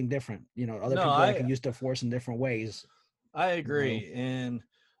something different. Other No, people that I can use the Force in different ways. I You know, agree. And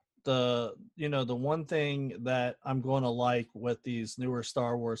the one thing that I'm going to like with these newer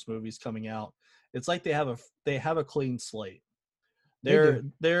Star Wars movies coming out, it's like they have a clean slate. they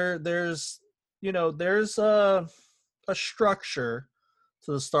do. There's a structure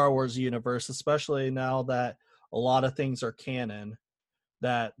to the Star Wars universe, especially now that a lot of things are canon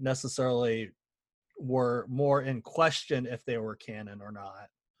that necessarily were more in question if they were canon or not.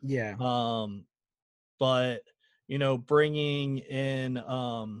 Yeah, Um, but bringing in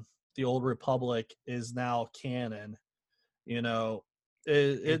the Old Republic is now canon. You know,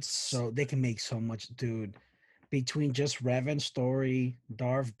 it's it's so they can make so much, dude. Between just Revan's story,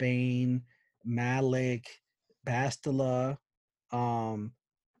 Darth Bane, Malik, Bastila, um,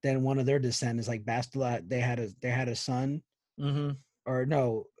 then one of their descendants, like Bastila, they had a son, mm-hmm, or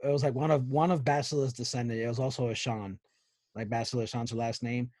no, it was like one of Bastila's descendants. It was also a Sean, like Bastila Sean's her last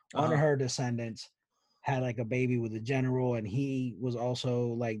name. One of uh-huh, her descendants had like a baby with a general, and he was also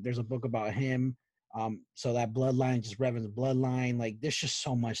like, there's a book about him. So that bloodline, just Revan's bloodline, like there's just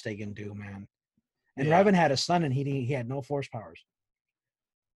so much they can do, man. And yeah. Revan had a son, and he had no force powers.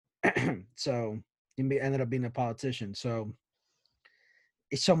 So he ended up being a politician. So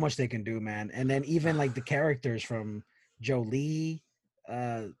it's so much they can do, man. And then even like the characters from Jolie,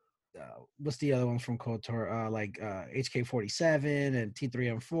 uh, what's the other ones from KOTOR? Like HK-47 and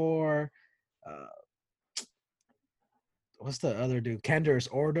T3M4. Uh, what's the other dude? Canderous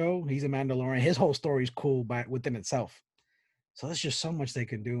Ordo. He's a Mandalorian. His whole story is cool by within itself. So there's just so much they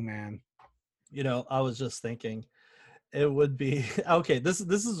can do, man. I was just thinking it would be okay. This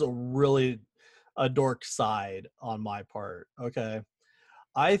is a dork side on my part. Okay,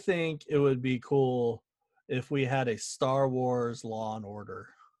 I think it would be cool if we had a Star Wars Law and Order.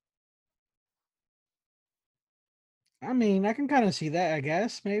 I mean, I can kind of see that. I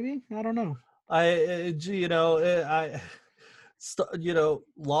guess maybe. I don't know.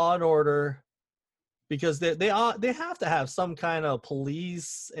 Law and Order, because they have to have some kind of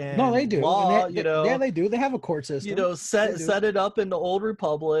police No, they and do, and law. yeah, they do. They have a court system. They do. Set it up in the Old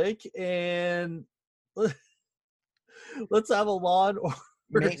Republic, and let's have a Law and Order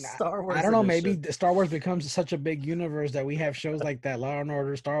Maybe Star I Wars don't know. Maybe edition. the Star Wars becomes such a big universe that we have shows like that, Law and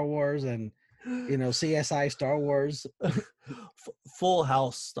Order, Star Wars, and CSI, Star Wars, Full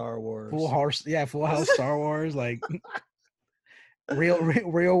House Star Wars. Full House, Star Wars, like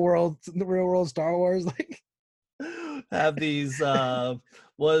real world Star Wars, like Have these when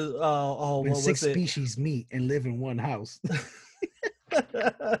what six was it? species meet and live in one house.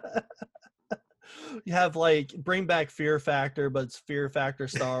 You have like bring back Fear Factor, but it's Fear Factor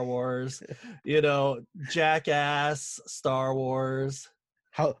Star Wars. Jackass Star Wars.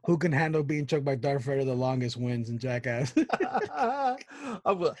 Who can handle being choked by Darth Vader the longest wins in Jackass?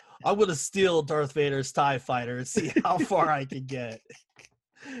 I'm gonna steal Darth Vader's TIE fighter and see how far I can get.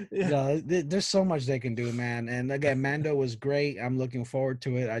 Yeah. No, there's so much they can do, man. And again, Mando was great. I'm looking forward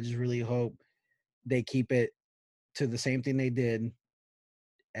to it. I just really hope they keep it to the same thing they did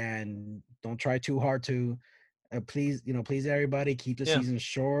and don't try too hard to please everybody. Keep the Yeah. season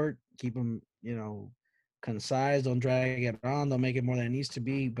short. Keep them, concise. Don't drag it on. Don't make it more than it needs to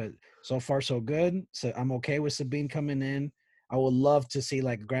be. But so far, so good. So I'm okay with Sabine coming in. I would love to see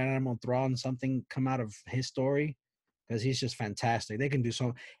like Grand Admiral Thrawn something come out of his story because he's just fantastic. They can do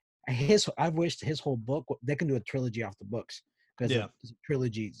so. I've wished his whole book. They can do a trilogy off the books because Yeah. the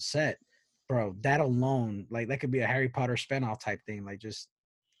trilogy set, bro. That alone, like that could be a Harry Potter spinoff type thing. Like just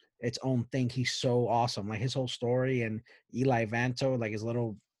its own thing. He's so awesome. Like his whole story and Eli Vanto, like his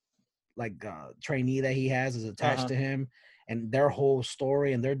little trainee that he has is attached Uh-huh. to him, and their whole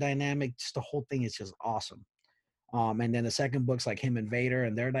story and their dynamic, just the whole thing is just awesome. And then the second book's like him and Vader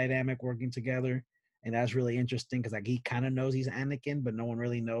and their dynamic working together, and that's really interesting because like he kind of knows he's Anakin, but no one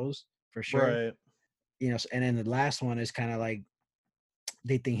really knows for sure. Right. And then the last one is kind of like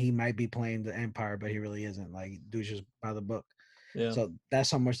they think he might be playing the Empire, but he really isn't. Like dude's just by the book. Yeah. So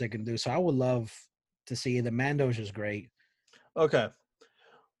that's how much they can do. So I would love to see the Mando's just great. Okay.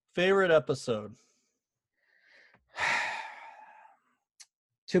 Favorite episode?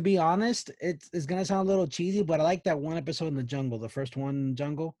 To be honest, it's gonna sound a little cheesy, but I like that one episode in the jungle, the first one,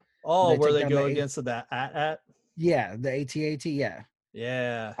 jungle, where Oh, they where take they down go the against that at? yeah, the AT-AT, yeah.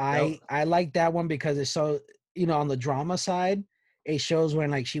 Yeah. I like that one because it's so, on the drama side, it shows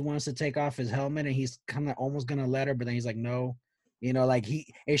when like she wants to take off his helmet and he's kind of almost gonna let her, but then he's like, no, like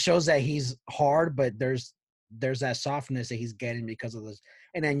it shows that he's hard, but there's that softness that he's getting because of this,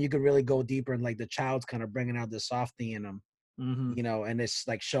 and then you could really go deeper and like the child's kind of bringing out the softy in him, Mm-hmm. and it's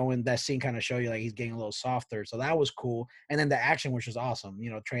like showing that scene kind of show you like he's getting a little softer, so that was cool, and then the action, which was awesome,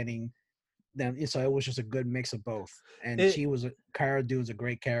 training them. So it was just a good mix of both. And It Cara Dune is a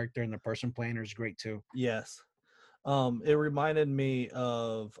great character, and the person playing her is great too. yes. It reminded me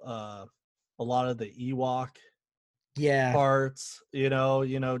of a lot of the Ewok Yeah, parts.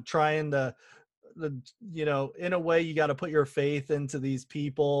 Trying in a way you got to put your faith into these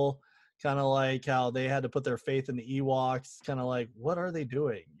people. Kind of like how they had to put their faith in the Ewoks. Kind of like, what are they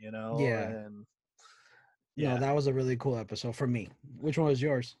doing? yeah. And No, yeah. that was a really cool episode for me. Which one was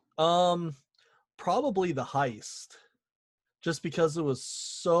yours? Um, Probably the heist, just because it was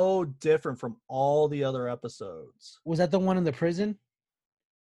so different from all the other episodes. Was that the one in the prison?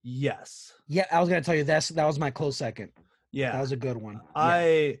 Yes. Yeah, I was gonna tell you that was my close second. That Yeah. was a good one.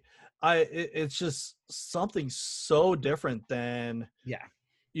 Yeah, It's just something so different than, yeah,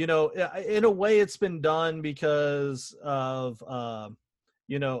 in a way it's been done because of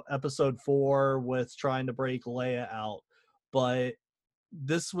episode 4 with trying to break Leia out, but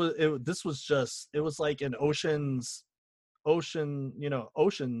this was just, it was like an oceans, what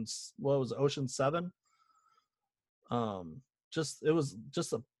was it, Ocean 7. Just it was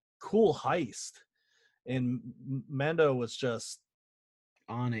just a cool heist, and Mando was just,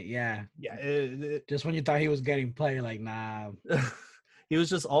 on it. Yeah, yeah, just when you thought he was getting played, like nah. he was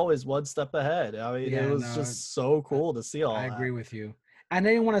just always one step ahead. I mean, it Yeah, was no, just so I, cool to see all I that. agree with you. I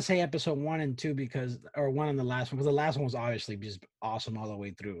didn't want to say episode 1 and 2 or one and the last one, because the last one was obviously just awesome all the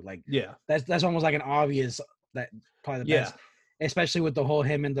way through. Like Yeah. that's almost like an obvious, that probably the Yeah. best, especially with the whole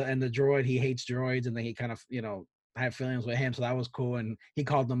him and the droid. He hates droids, and then he kind of had feelings with him, so that was cool. And he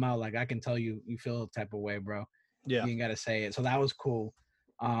called them out, like, I can tell you feel a type of way, bro. Yeah. You ain't gotta say it. So that was cool.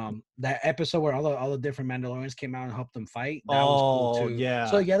 That episode where all the different Mandalorians came out and helped them fight, that was cool Oh, too. yeah.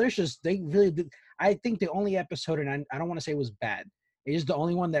 So yeah, there's just, they really did. I think the only episode, and I don't want to say it was bad, it's just the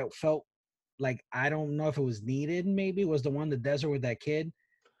only one that felt like, I don't know if it was needed, maybe, was the one in the desert with that kid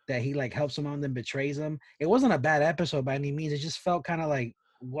that he like helps him out and then betrays him. It wasn't a bad episode by any means. It just felt kind of like,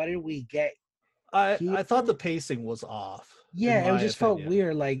 what did we get here? I thought the pacing was off, in Yeah, it my just felt opinion.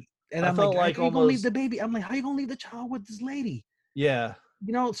 weird. Like, and I I'm like, felt how like you gonna leave almost, the baby? I'm like, how you gonna leave the child with this lady? yeah.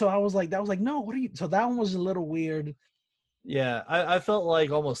 So I was like, no, what are you? So that one was a little weird. Yeah, I felt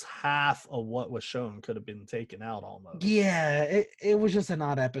like almost half of what was shown could have been taken out almost. Yeah, it was just an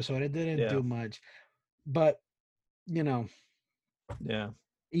odd episode. It didn't do much, but Yeah.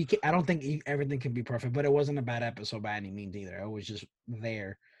 I don't think everything can be perfect, but it wasn't a bad episode by any means either. It was just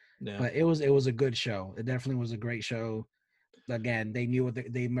there, Yeah. but it was a good show. It definitely was a great show. Again, they knew what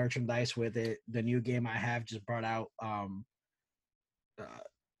they merchandise with it. The new game I have just brought out,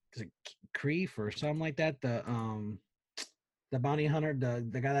 is it Creef or something like that? The bounty hunter,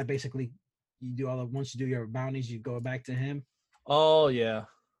 the guy that basically you do once you do your bounties, you go back to him. Oh yeah,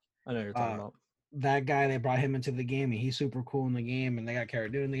 I know what you're talking about. That guy, they brought him into the game, and he's super cool in the game, and they got Cara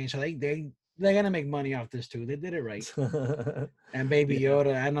Dune in the game, so they're gonna make money off this too. They did it right. And Baby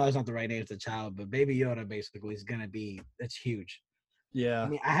Yoda, I know that's not the right name for the child, but Baby Yoda basically is gonna be, it's huge. Yeah. I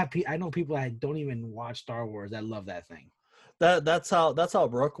mean, I know people that don't even watch Star Wars that love that thing. That's how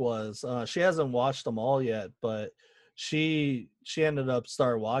Brooke was. She hasn't watched them all yet, but she ended up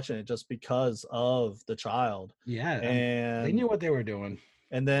started watching it just because of the child. Yeah, and they knew what they were doing.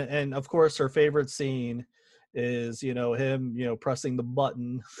 And of course her favorite scene is him pressing the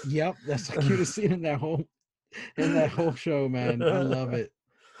button. Yep, that's the cutest scene in that whole show, man. I love it.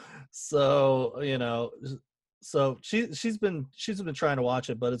 So she's been trying to watch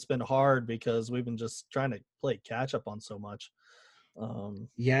it, but it's been hard because we've been just trying to play catch up on so much.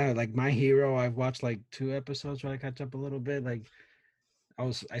 Yeah, like My Hero, I've watched like 2 episodes, try to catch up a little bit. Like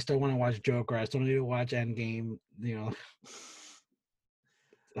I still want to watch Joker. I still need to watch Endgame.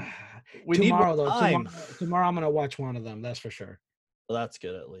 We tomorrow need more though. time. Tomorrow I'm gonna watch one of them. That's for sure. Well, that's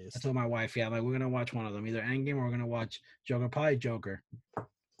good at least. I told my wife, yeah, like we're gonna watch one of them, either Endgame or we're gonna watch Joker. Probably Joker.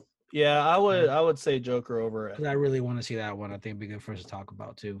 Yeah, I would say Joker over it. Because I really want to see that one. I think it'd be good for us to talk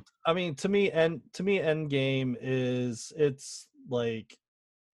about too. I mean, to me, Endgame is, it's like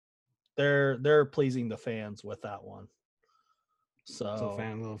they're pleasing the fans with that one. So So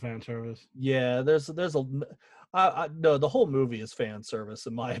little fan service. yeah, there's a no, the whole movie is fan service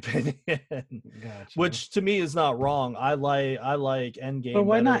in my opinion, Gotcha. which to me is not wrong. I like But Endgame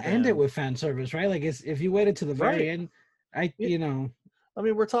why better not end it than with fan service, right? Like, if you waited to the very right. end, Yeah, you know, I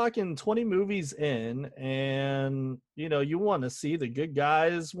mean, we're talking 20 movies in, and you want to see the good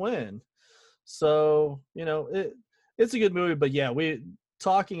guys win. So it's a good movie, but yeah, we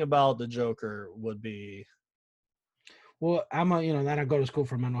talking about the Joker would be. well, then I go to school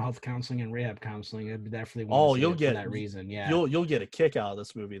for mental health counseling and rehab counseling. I definitely want to Oh, see it for that reason. Yeah. you'll get a kick out of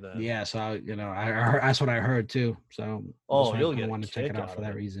this movie then. Yeah. So, I heard, that's what I heard too. So that's Oh, why I you'll kind get of a want to check it kick out out for of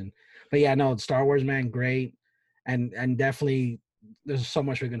that it. reason. But yeah, no, Star Wars, man, great. And definitely there's so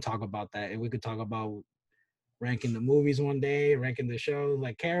much we can talk about that. And we could talk about ranking the movies one day, ranking the show,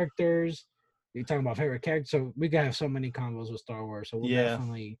 like characters. You're talking about favorite characters. So we could have so many combos with Star Wars. So we'll Yeah,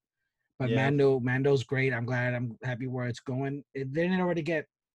 definitely. But yeah. Mando's great. I'm happy where it's going. It didn't already get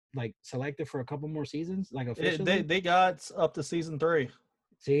like selected for a couple more seasons, like officially. They got up to season 3.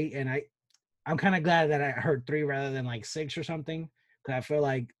 See, and I'm kind of glad that I heard 3 rather than like 6 or something. Because I feel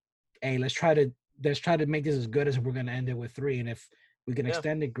like, hey, let's try to make this as good as we're gonna end it with 3. And if we can Yeah.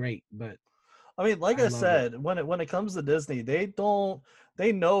 extend it, great. But I mean, like I I love it. said, when it comes to Disney, they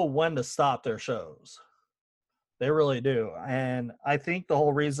know when to stop their shows. They really do. And I think the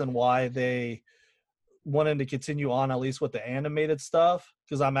whole reason why they wanted to continue on at least with the animated stuff,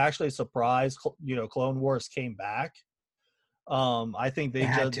 because I'm actually surprised Clone Wars came back. I think It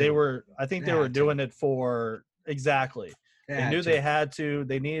had to. It they were had to. doing it for exactly. It They had knew to. they had to.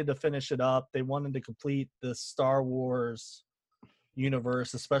 They needed to finish it up. They wanted to complete the Star Wars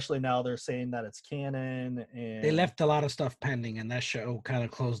universe, especially now they're saying that it's canon. They And left a lot of stuff pending, and that show kind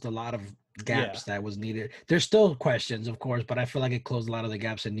of closed a lot of yeah, gaps that was needed. There's still questions, of course, but I feel like it closed a lot of the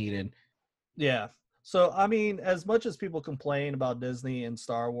gaps it needed. yeah. So I mean, as much as people complain about Disney and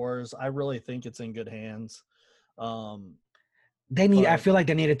Star Wars, I really think it's in good hands. Um, I but feel like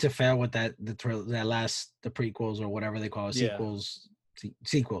they needed to fail with the prequels or whatever they call it, yeah,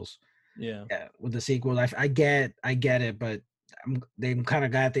 sequels. yeah, Yeah, with the sequels, I get it, but I'm kind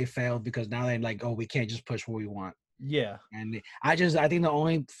of glad they failed, because now they're like, oh, we can't just push what we want. yeah. And I think the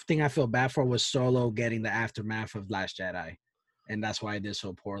only thing I feel bad for was Solo getting the aftermath of Last Jedi, and that's why I did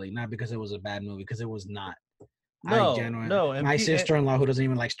so poorly. Not because it was a bad movie, because it was not. I No, genuinely, no, and my sister-in-law, who doesn't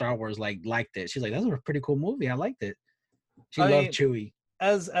even like Star Wars, liked it. She's like, "That's a pretty cool movie. I liked it." She I loved mean, Chewie.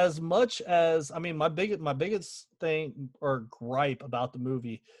 as much as I mean, my biggest thing or gripe about the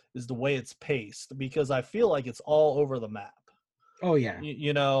movie is the way it's paced, because I feel like it's all over the map. Oh yeah,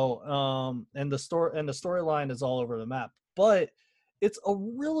 And the storyline is all over the map, but it's a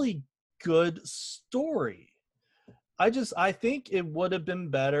really good story. I think it would have been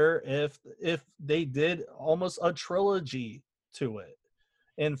better if they did almost a trilogy to it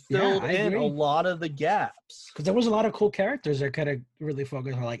and yeah, filled I in a agree. lot of the gaps. Because there was a lot of cool characters that could have really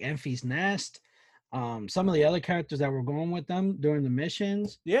focused on, like Enfys Nest, some of the other characters that were going with them during the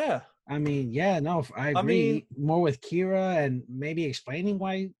missions. Yeah. I mean, yeah, no, I I mean, agree. More with Kira, and maybe explaining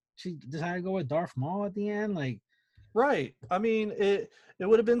why she decided to go with Darth Maul at the end. Like, right. I mean, it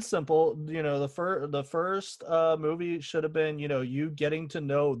would have been simple. The first movie should have been, you getting to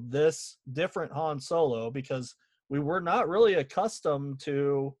know this different Han Solo, because we were not really accustomed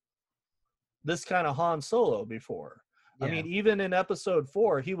to this kind of Han Solo before. I yeah, mean, even in episode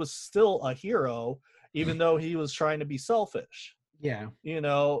 4, he was still a hero, even though he was trying to be selfish, yeah, you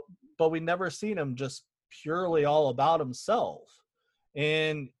know, but we never seen him just purely all about himself.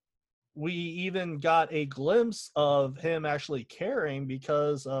 And we even got a glimpse of him actually caring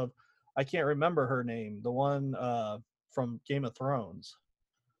because of, I can't remember her name, the one from Game of Thrones.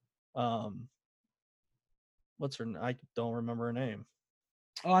 Um, what's her? I don't remember her name.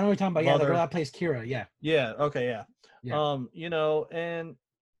 Oh, I know what you're talking about. Yeah, the girl Mother. that plays Kira. Yeah, Yeah. Okay. Yeah. yeah, And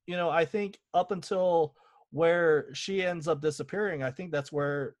I think up until where she ends up disappearing, I think that's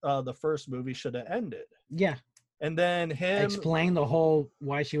where the first movie should have ended. yeah. And then him, Explain the whole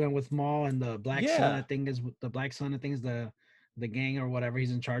why she went with Maul and the Black Sun. I yeah, think is the Black Sun. I think is the gang or whatever.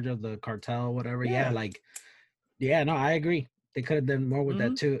 He's in charge of the cartel, or whatever. Yeah, yeah, like, yeah, no, I agree. They could have done more with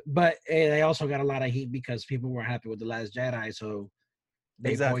mm-hmm, that too. But they also got a lot of heat because people weren't happy with the Last Jedi, so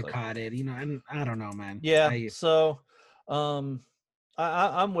they exactly, boycotted. And I don't know, man. yeah. So, um,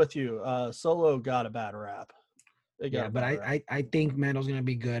 I'm with you. Solo got a bad rap. They got Yeah, a but bad rap. I think Mando's gonna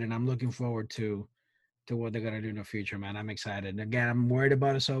be good, and I'm looking forward to what they're gonna do in the future, man. I'm excited. Again, I'm worried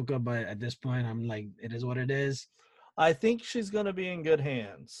about Ahsoka, but at this point, I'm like, it is what it is. I think she's gonna be in good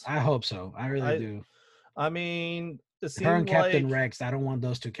hands. I hope so. I really I do. I mean, it Her and seemed Captain like Rex, I don't want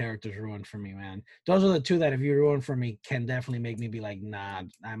those two characters ruined for me, man. Those are the two that if you ruin for me can definitely make me be like, nah,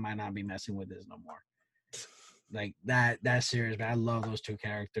 I might not be messing with this no more. Like that serious, man. I love those two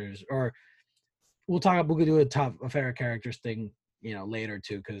characters. Or we could do a favorite characters thing, later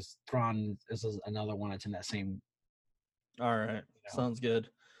too, because Thrawn is another one that's in that same, all right, you know. sounds good.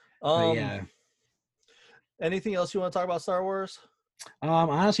 But Um, yeah. anything else you want to talk about Star Wars?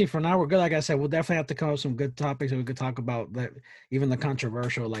 Honestly, for now we're good. Like I said, we'll definitely have to come up with some good topics that we could talk about. That even the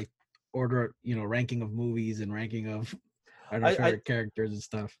controversial, like order, ranking of movies and ranking of our I, I favorite characters and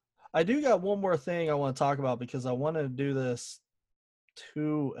stuff. I do got one more thing I want to talk about because I wanted to do this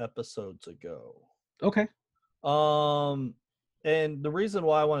 2 episodes ago. Okay. Um, and the reason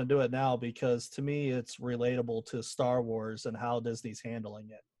why I want to do it now because to me it's relatable to Star Wars and how Disney's handling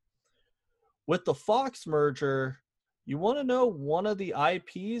it. With the Fox merger, you want to know one of the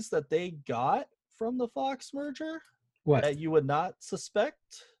IPs that they got from the Fox merger What? that you would not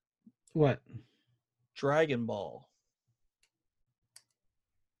suspect? What? Dragon Ball.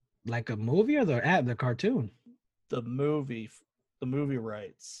 Like a movie or the cartoon? The movie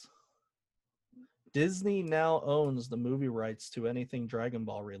rights. Disney now owns the movie rights to anything Dragon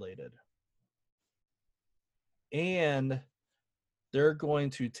Ball related. And they're going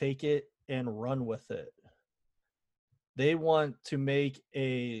to take it and run with it. They want to make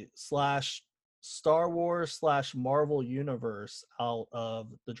a Star Wars / Marvel universe out of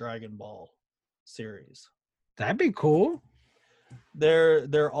the Dragon Ball series. That'd be cool.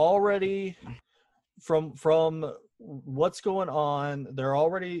 They're already from what's going on.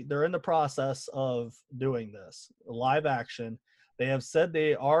 They're in the process of doing this live action. They have said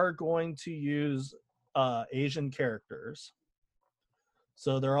they are going to use Asian characters.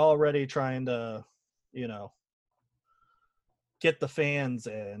 So they're already trying to, get the fans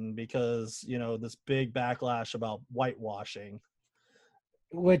in because, this big backlash about whitewashing.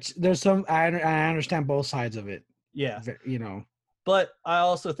 Which there's some I understand both sides of it. Yeah. You know. But I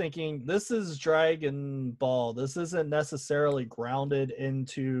also thinking this is Dragon Ball. This isn't necessarily grounded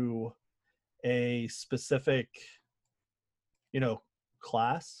into a specific,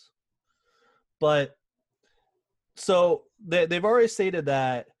 class. But so they've already stated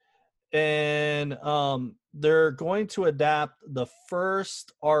that, and they're going to adapt the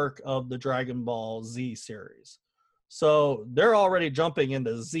first arc of the Dragon Ball Z series. So they're already jumping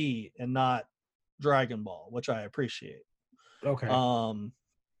into Z and not Dragon Ball, which I appreciate. Okay.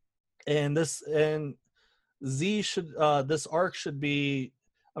 And Z should this arc should be,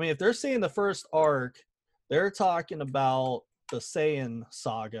 I mean, if they're saying the first arc, they're talking about the Saiyan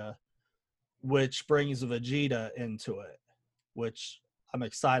saga, which brings Vegeta into it, which I'm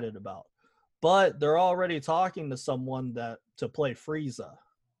excited about. But they're already talking to someone to play Frieza.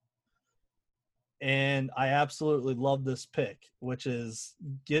 And I absolutely love this pick, which is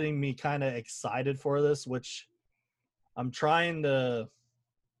getting me kind of excited for this, which I'm trying to,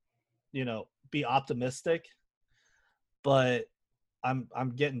 be optimistic, but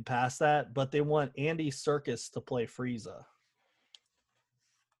I'm getting past that. But they want Andy Serkis to play Frieza.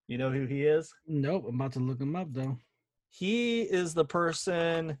 You know who he is? Nope, I'm about to look him up though. He is the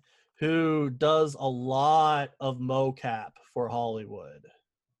person who does a lot of mocap for Hollywood.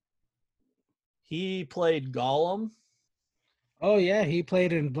 He played Gollum. Oh yeah, he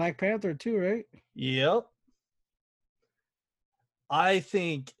played in Black Panther too, right? Yep. I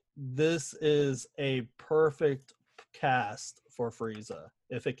think this is a perfect cast for Frieza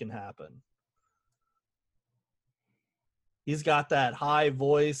if it can happen. He's got that high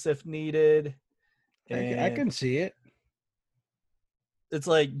voice if needed. I can see it. It's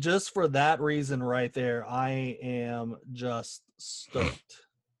like just for that reason right there, I am just stoked.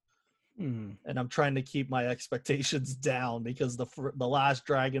 And I'm trying to keep my expectations down because the last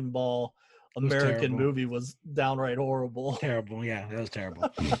Dragon Ball American movie was downright horrible. Terrible, yeah, that was terrible.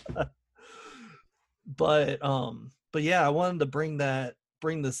 But yeah, I wanted to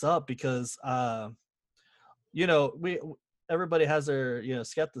bring this up because everybody has their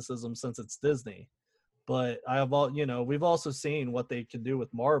skepticism since it's Disney, but we've also seen what they can do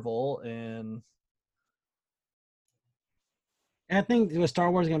with Marvel, and I think with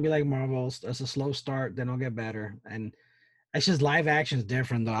Star Wars is gonna be like Marvel. It's a slow start, then it'll get better, and it's just live action is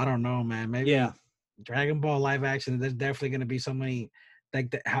different though. I don't know, man. Maybe Dragon Ball live action. There's definitely gonna be so many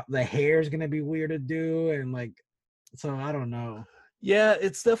like the hair is gonna be weird to do, and like so I don't know. Yeah,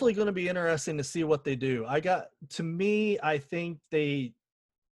 it's definitely going to be interesting to see what they do. I think they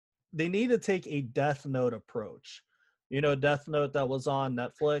need to take a Death Note approach. Death Note that was on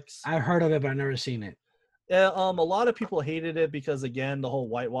Netflix. I've heard of it, but I've never seen it. A lot of people hated it because, again, the whole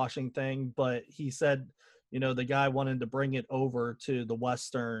whitewashing thing. But he said the guy wanted to bring it over to the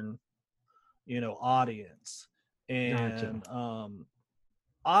Western, audience. Gotcha. And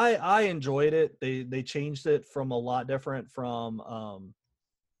I enjoyed it. They changed it from a lot different from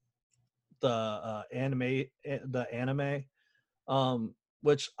the anime,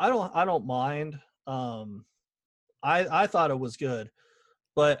 which I don't mind. I thought it was good,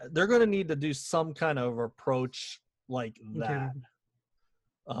 but they're going to need to do some kind of approach like Okay.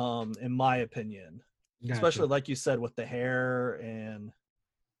 that, in my opinion, especially Gotcha. like you said with the hair. And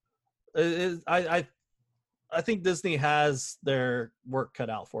I think Disney has their work cut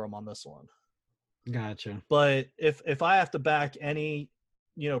out for them on this one. Gotcha. But if I have to back any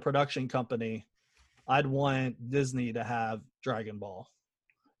production company, I'd want Disney to have Dragon Ball.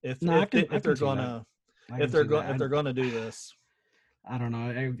 If No, if they, I if they're can see that. gonna I if can they're see going that. if they're gonna do this. I don't know.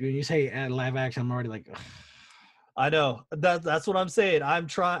 When you say add live action, I'm already like, ugh. I know that's what I'm saying. I'm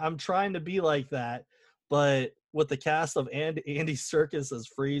trying to be like that, but with the cast of Andy Serkis as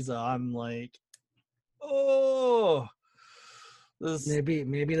Frieza, I'm like, oh, this.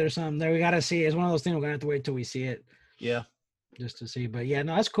 Maybe there's something there. We gotta see. It's one of those things we're gonna have to wait till we see it Yeah, just to see. But yeah,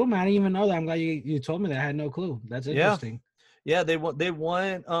 no, that's cool, man. I didn't even know that. I'm glad you told me that. I had no clue. That's yeah, interesting. yeah. They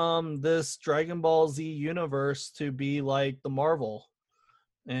want this Dragon Ball Z universe to be like the Marvel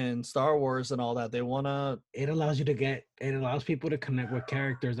and Star Wars and all that. They wanna. It allows people to connect with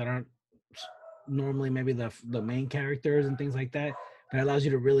characters that aren't normally maybe the main characters and things like that. But it allows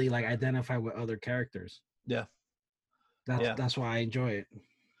you to really like identify with other characters. Yeah, That's yeah. that's why I enjoy it.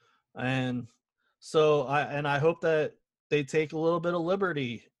 And so I hope that they take a little bit of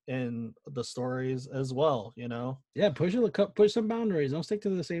liberty in the stories as well. Yeah, push some boundaries. Don't stick to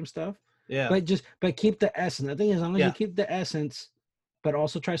the same stuff. Yeah, But keep the essence. I think as long as you yeah, keep the essence, but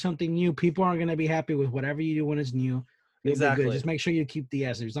also try something new, people aren't gonna be happy with whatever you do when it's new. You'll be good. exactly. Just make sure you keep the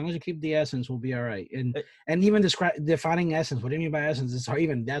essence. As long as you keep the essence, we'll be all right. And Eh, and even defining essence. What do you mean by essence? It's hard,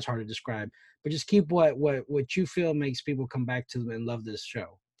 even that's hard to describe. But just keep what you feel makes people come back to and love this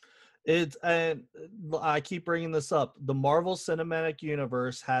show. It's and I keep bringing this up. The Marvel Cinematic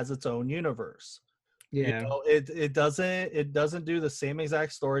Universe has its own universe. Yeah. It doesn't do the same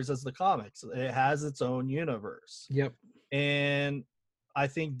exact stories as the comics. It has its own universe. Yep. And I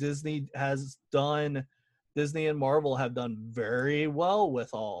think Disney and Marvel have done very well with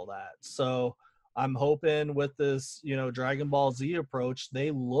all that. So I'm hoping with this, Dragon Ball Z approach,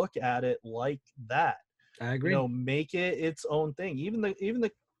 they look at it like that. I agree. Make it its own thing. Even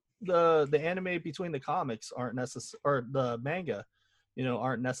the anime between the comics aren't necessary, or the manga,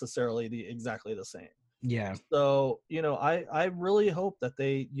 aren't necessarily exactly the same. Yeah. So, I really hope that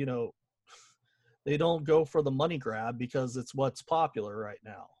they don't go for the money grab because it's what's popular right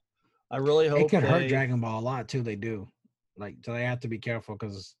now. I really It hope could hurt they. Dragon Ball a lot too. They do. So they have to be careful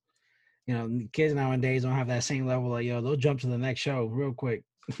because kids nowadays don't have that same level of they'll jump to the next show real quick.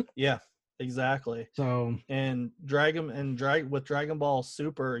 Yeah, exactly. So And with Dragon Ball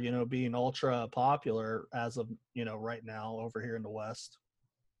Super, being ultra popular as of right now over here in the West,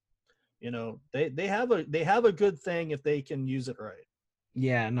 they have a good thing if they can use it right.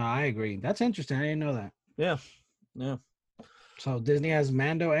 yeah, no, I agree. That's interesting. I didn't know that. Yeah, yeah, So Disney has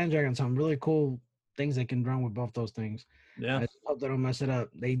Mando and Dragon. Some really cool things they can run with both those things. yeah, I just hope they don't mess it up.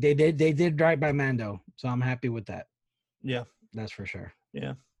 They did right by Mando, so I'm happy with that. yeah, That's for sure.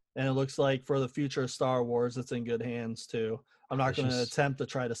 yeah. And it looks like for the future of Star Wars, it's in good hands too. I'm not Let's going to just attempt to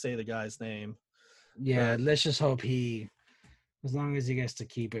try to say the guy's name. yeah, let's just hope as long as he gets to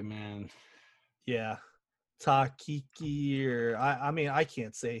keep it, man. Yeah, Takiki, or I mean, I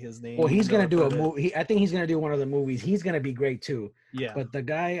can't say his name. Well, Even he's though gonna I've do a heard it. movie. I think he's gonna do one of the movies. He's gonna be great too. Yeah. But the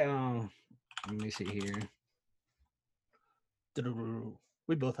guy, let me see here.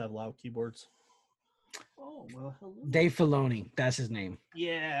 We both have loud keyboards. Oh well, hello. Dave Filoni, that's his name.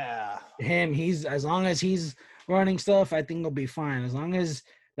 Yeah. He's as long as he's running stuff, I think he'll be fine. As long as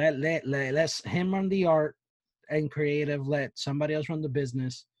let's him run the art and creative, let somebody else run the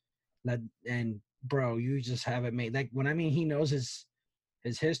business. And bro, you just have it made. Like when I mean he knows his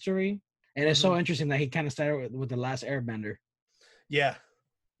history, and it's so interesting that he kind of started with the last Airbender. Yeah.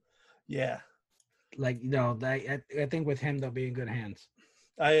 Yeah. Like I think with him they'll be in good hands.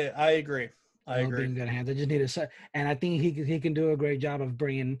 I agree. They'll be in good hands. I just need to, and I think he can do a great job of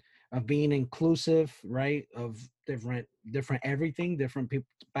being inclusive, right? Of different everything, different people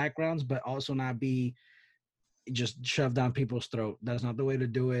backgrounds, but also not be just shoved down people's throat. That's not the way to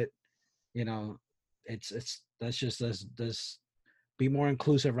do it. It's that's just this be more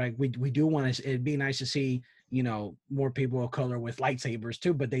inclusive, right? We do want to. It'd be nice to see more people of color with lightsabers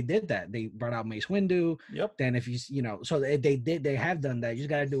too. But they did that. They brought out Mace Windu. Yep. Then if so they have done that. You just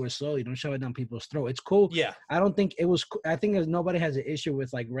got to do it slowly. Don't shove it down people's throat. It's cool. Yeah. I don't think it was. I think nobody has an issue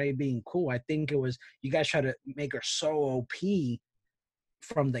with like Rey being cool. I think it was you guys try to make her so OP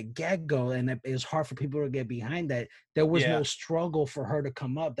from the get-go, and it was hard for people to get behind that. There was no struggle for her to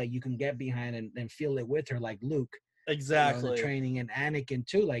come up that you can get behind and feel it with her, like Luke. Exactly. The training, and Anakin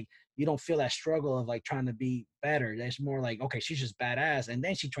too. Like you don't feel that struggle of like trying to be better. It's more like, okay, she's just badass, and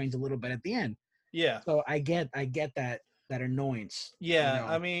then she trains a little bit at the end. Yeah. So I get that annoyance. Yeah,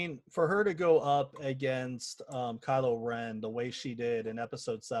 I mean, for her to go up against Kylo Ren the way she did in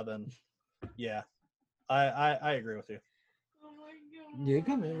Episode 7, yeah, I agree with you. Oh my god. Yeah,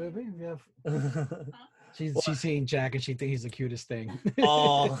 come in, baby. Yeah. She's seeing Jack and she thinks he's the cutest thing.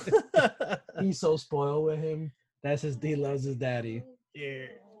 Oh, he's so spoiled with him. That's he loves his daddy. Yeah,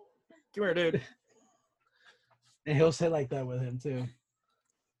 come here, dude. And he'll say like that with him too.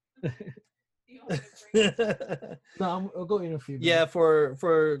 No, I'll go in a few. Yeah,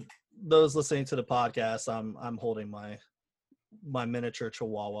 for those listening to the podcast, I'm holding my miniature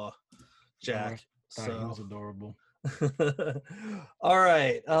Chihuahua, Jack. He was adorable. All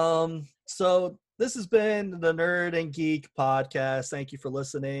right. So this has been the Nerd and Geek podcast. Thank you for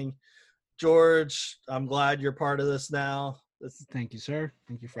listening. George, I'm glad you're part of this now. Thank you, sir.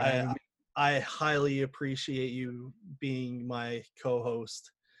 Thank you for having me. I highly appreciate you being my co-host.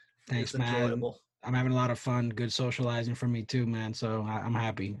 Thanks, man. Enjoyable. I'm having a lot of fun. Good socializing for me too, man. So I'm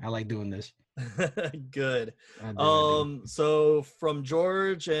happy. I like doing this. Good. I do. So from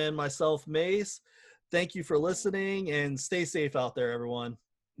George and myself, Mace, thank you for listening and stay safe out there, everyone.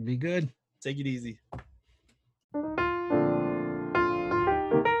 Be good. Take it easy.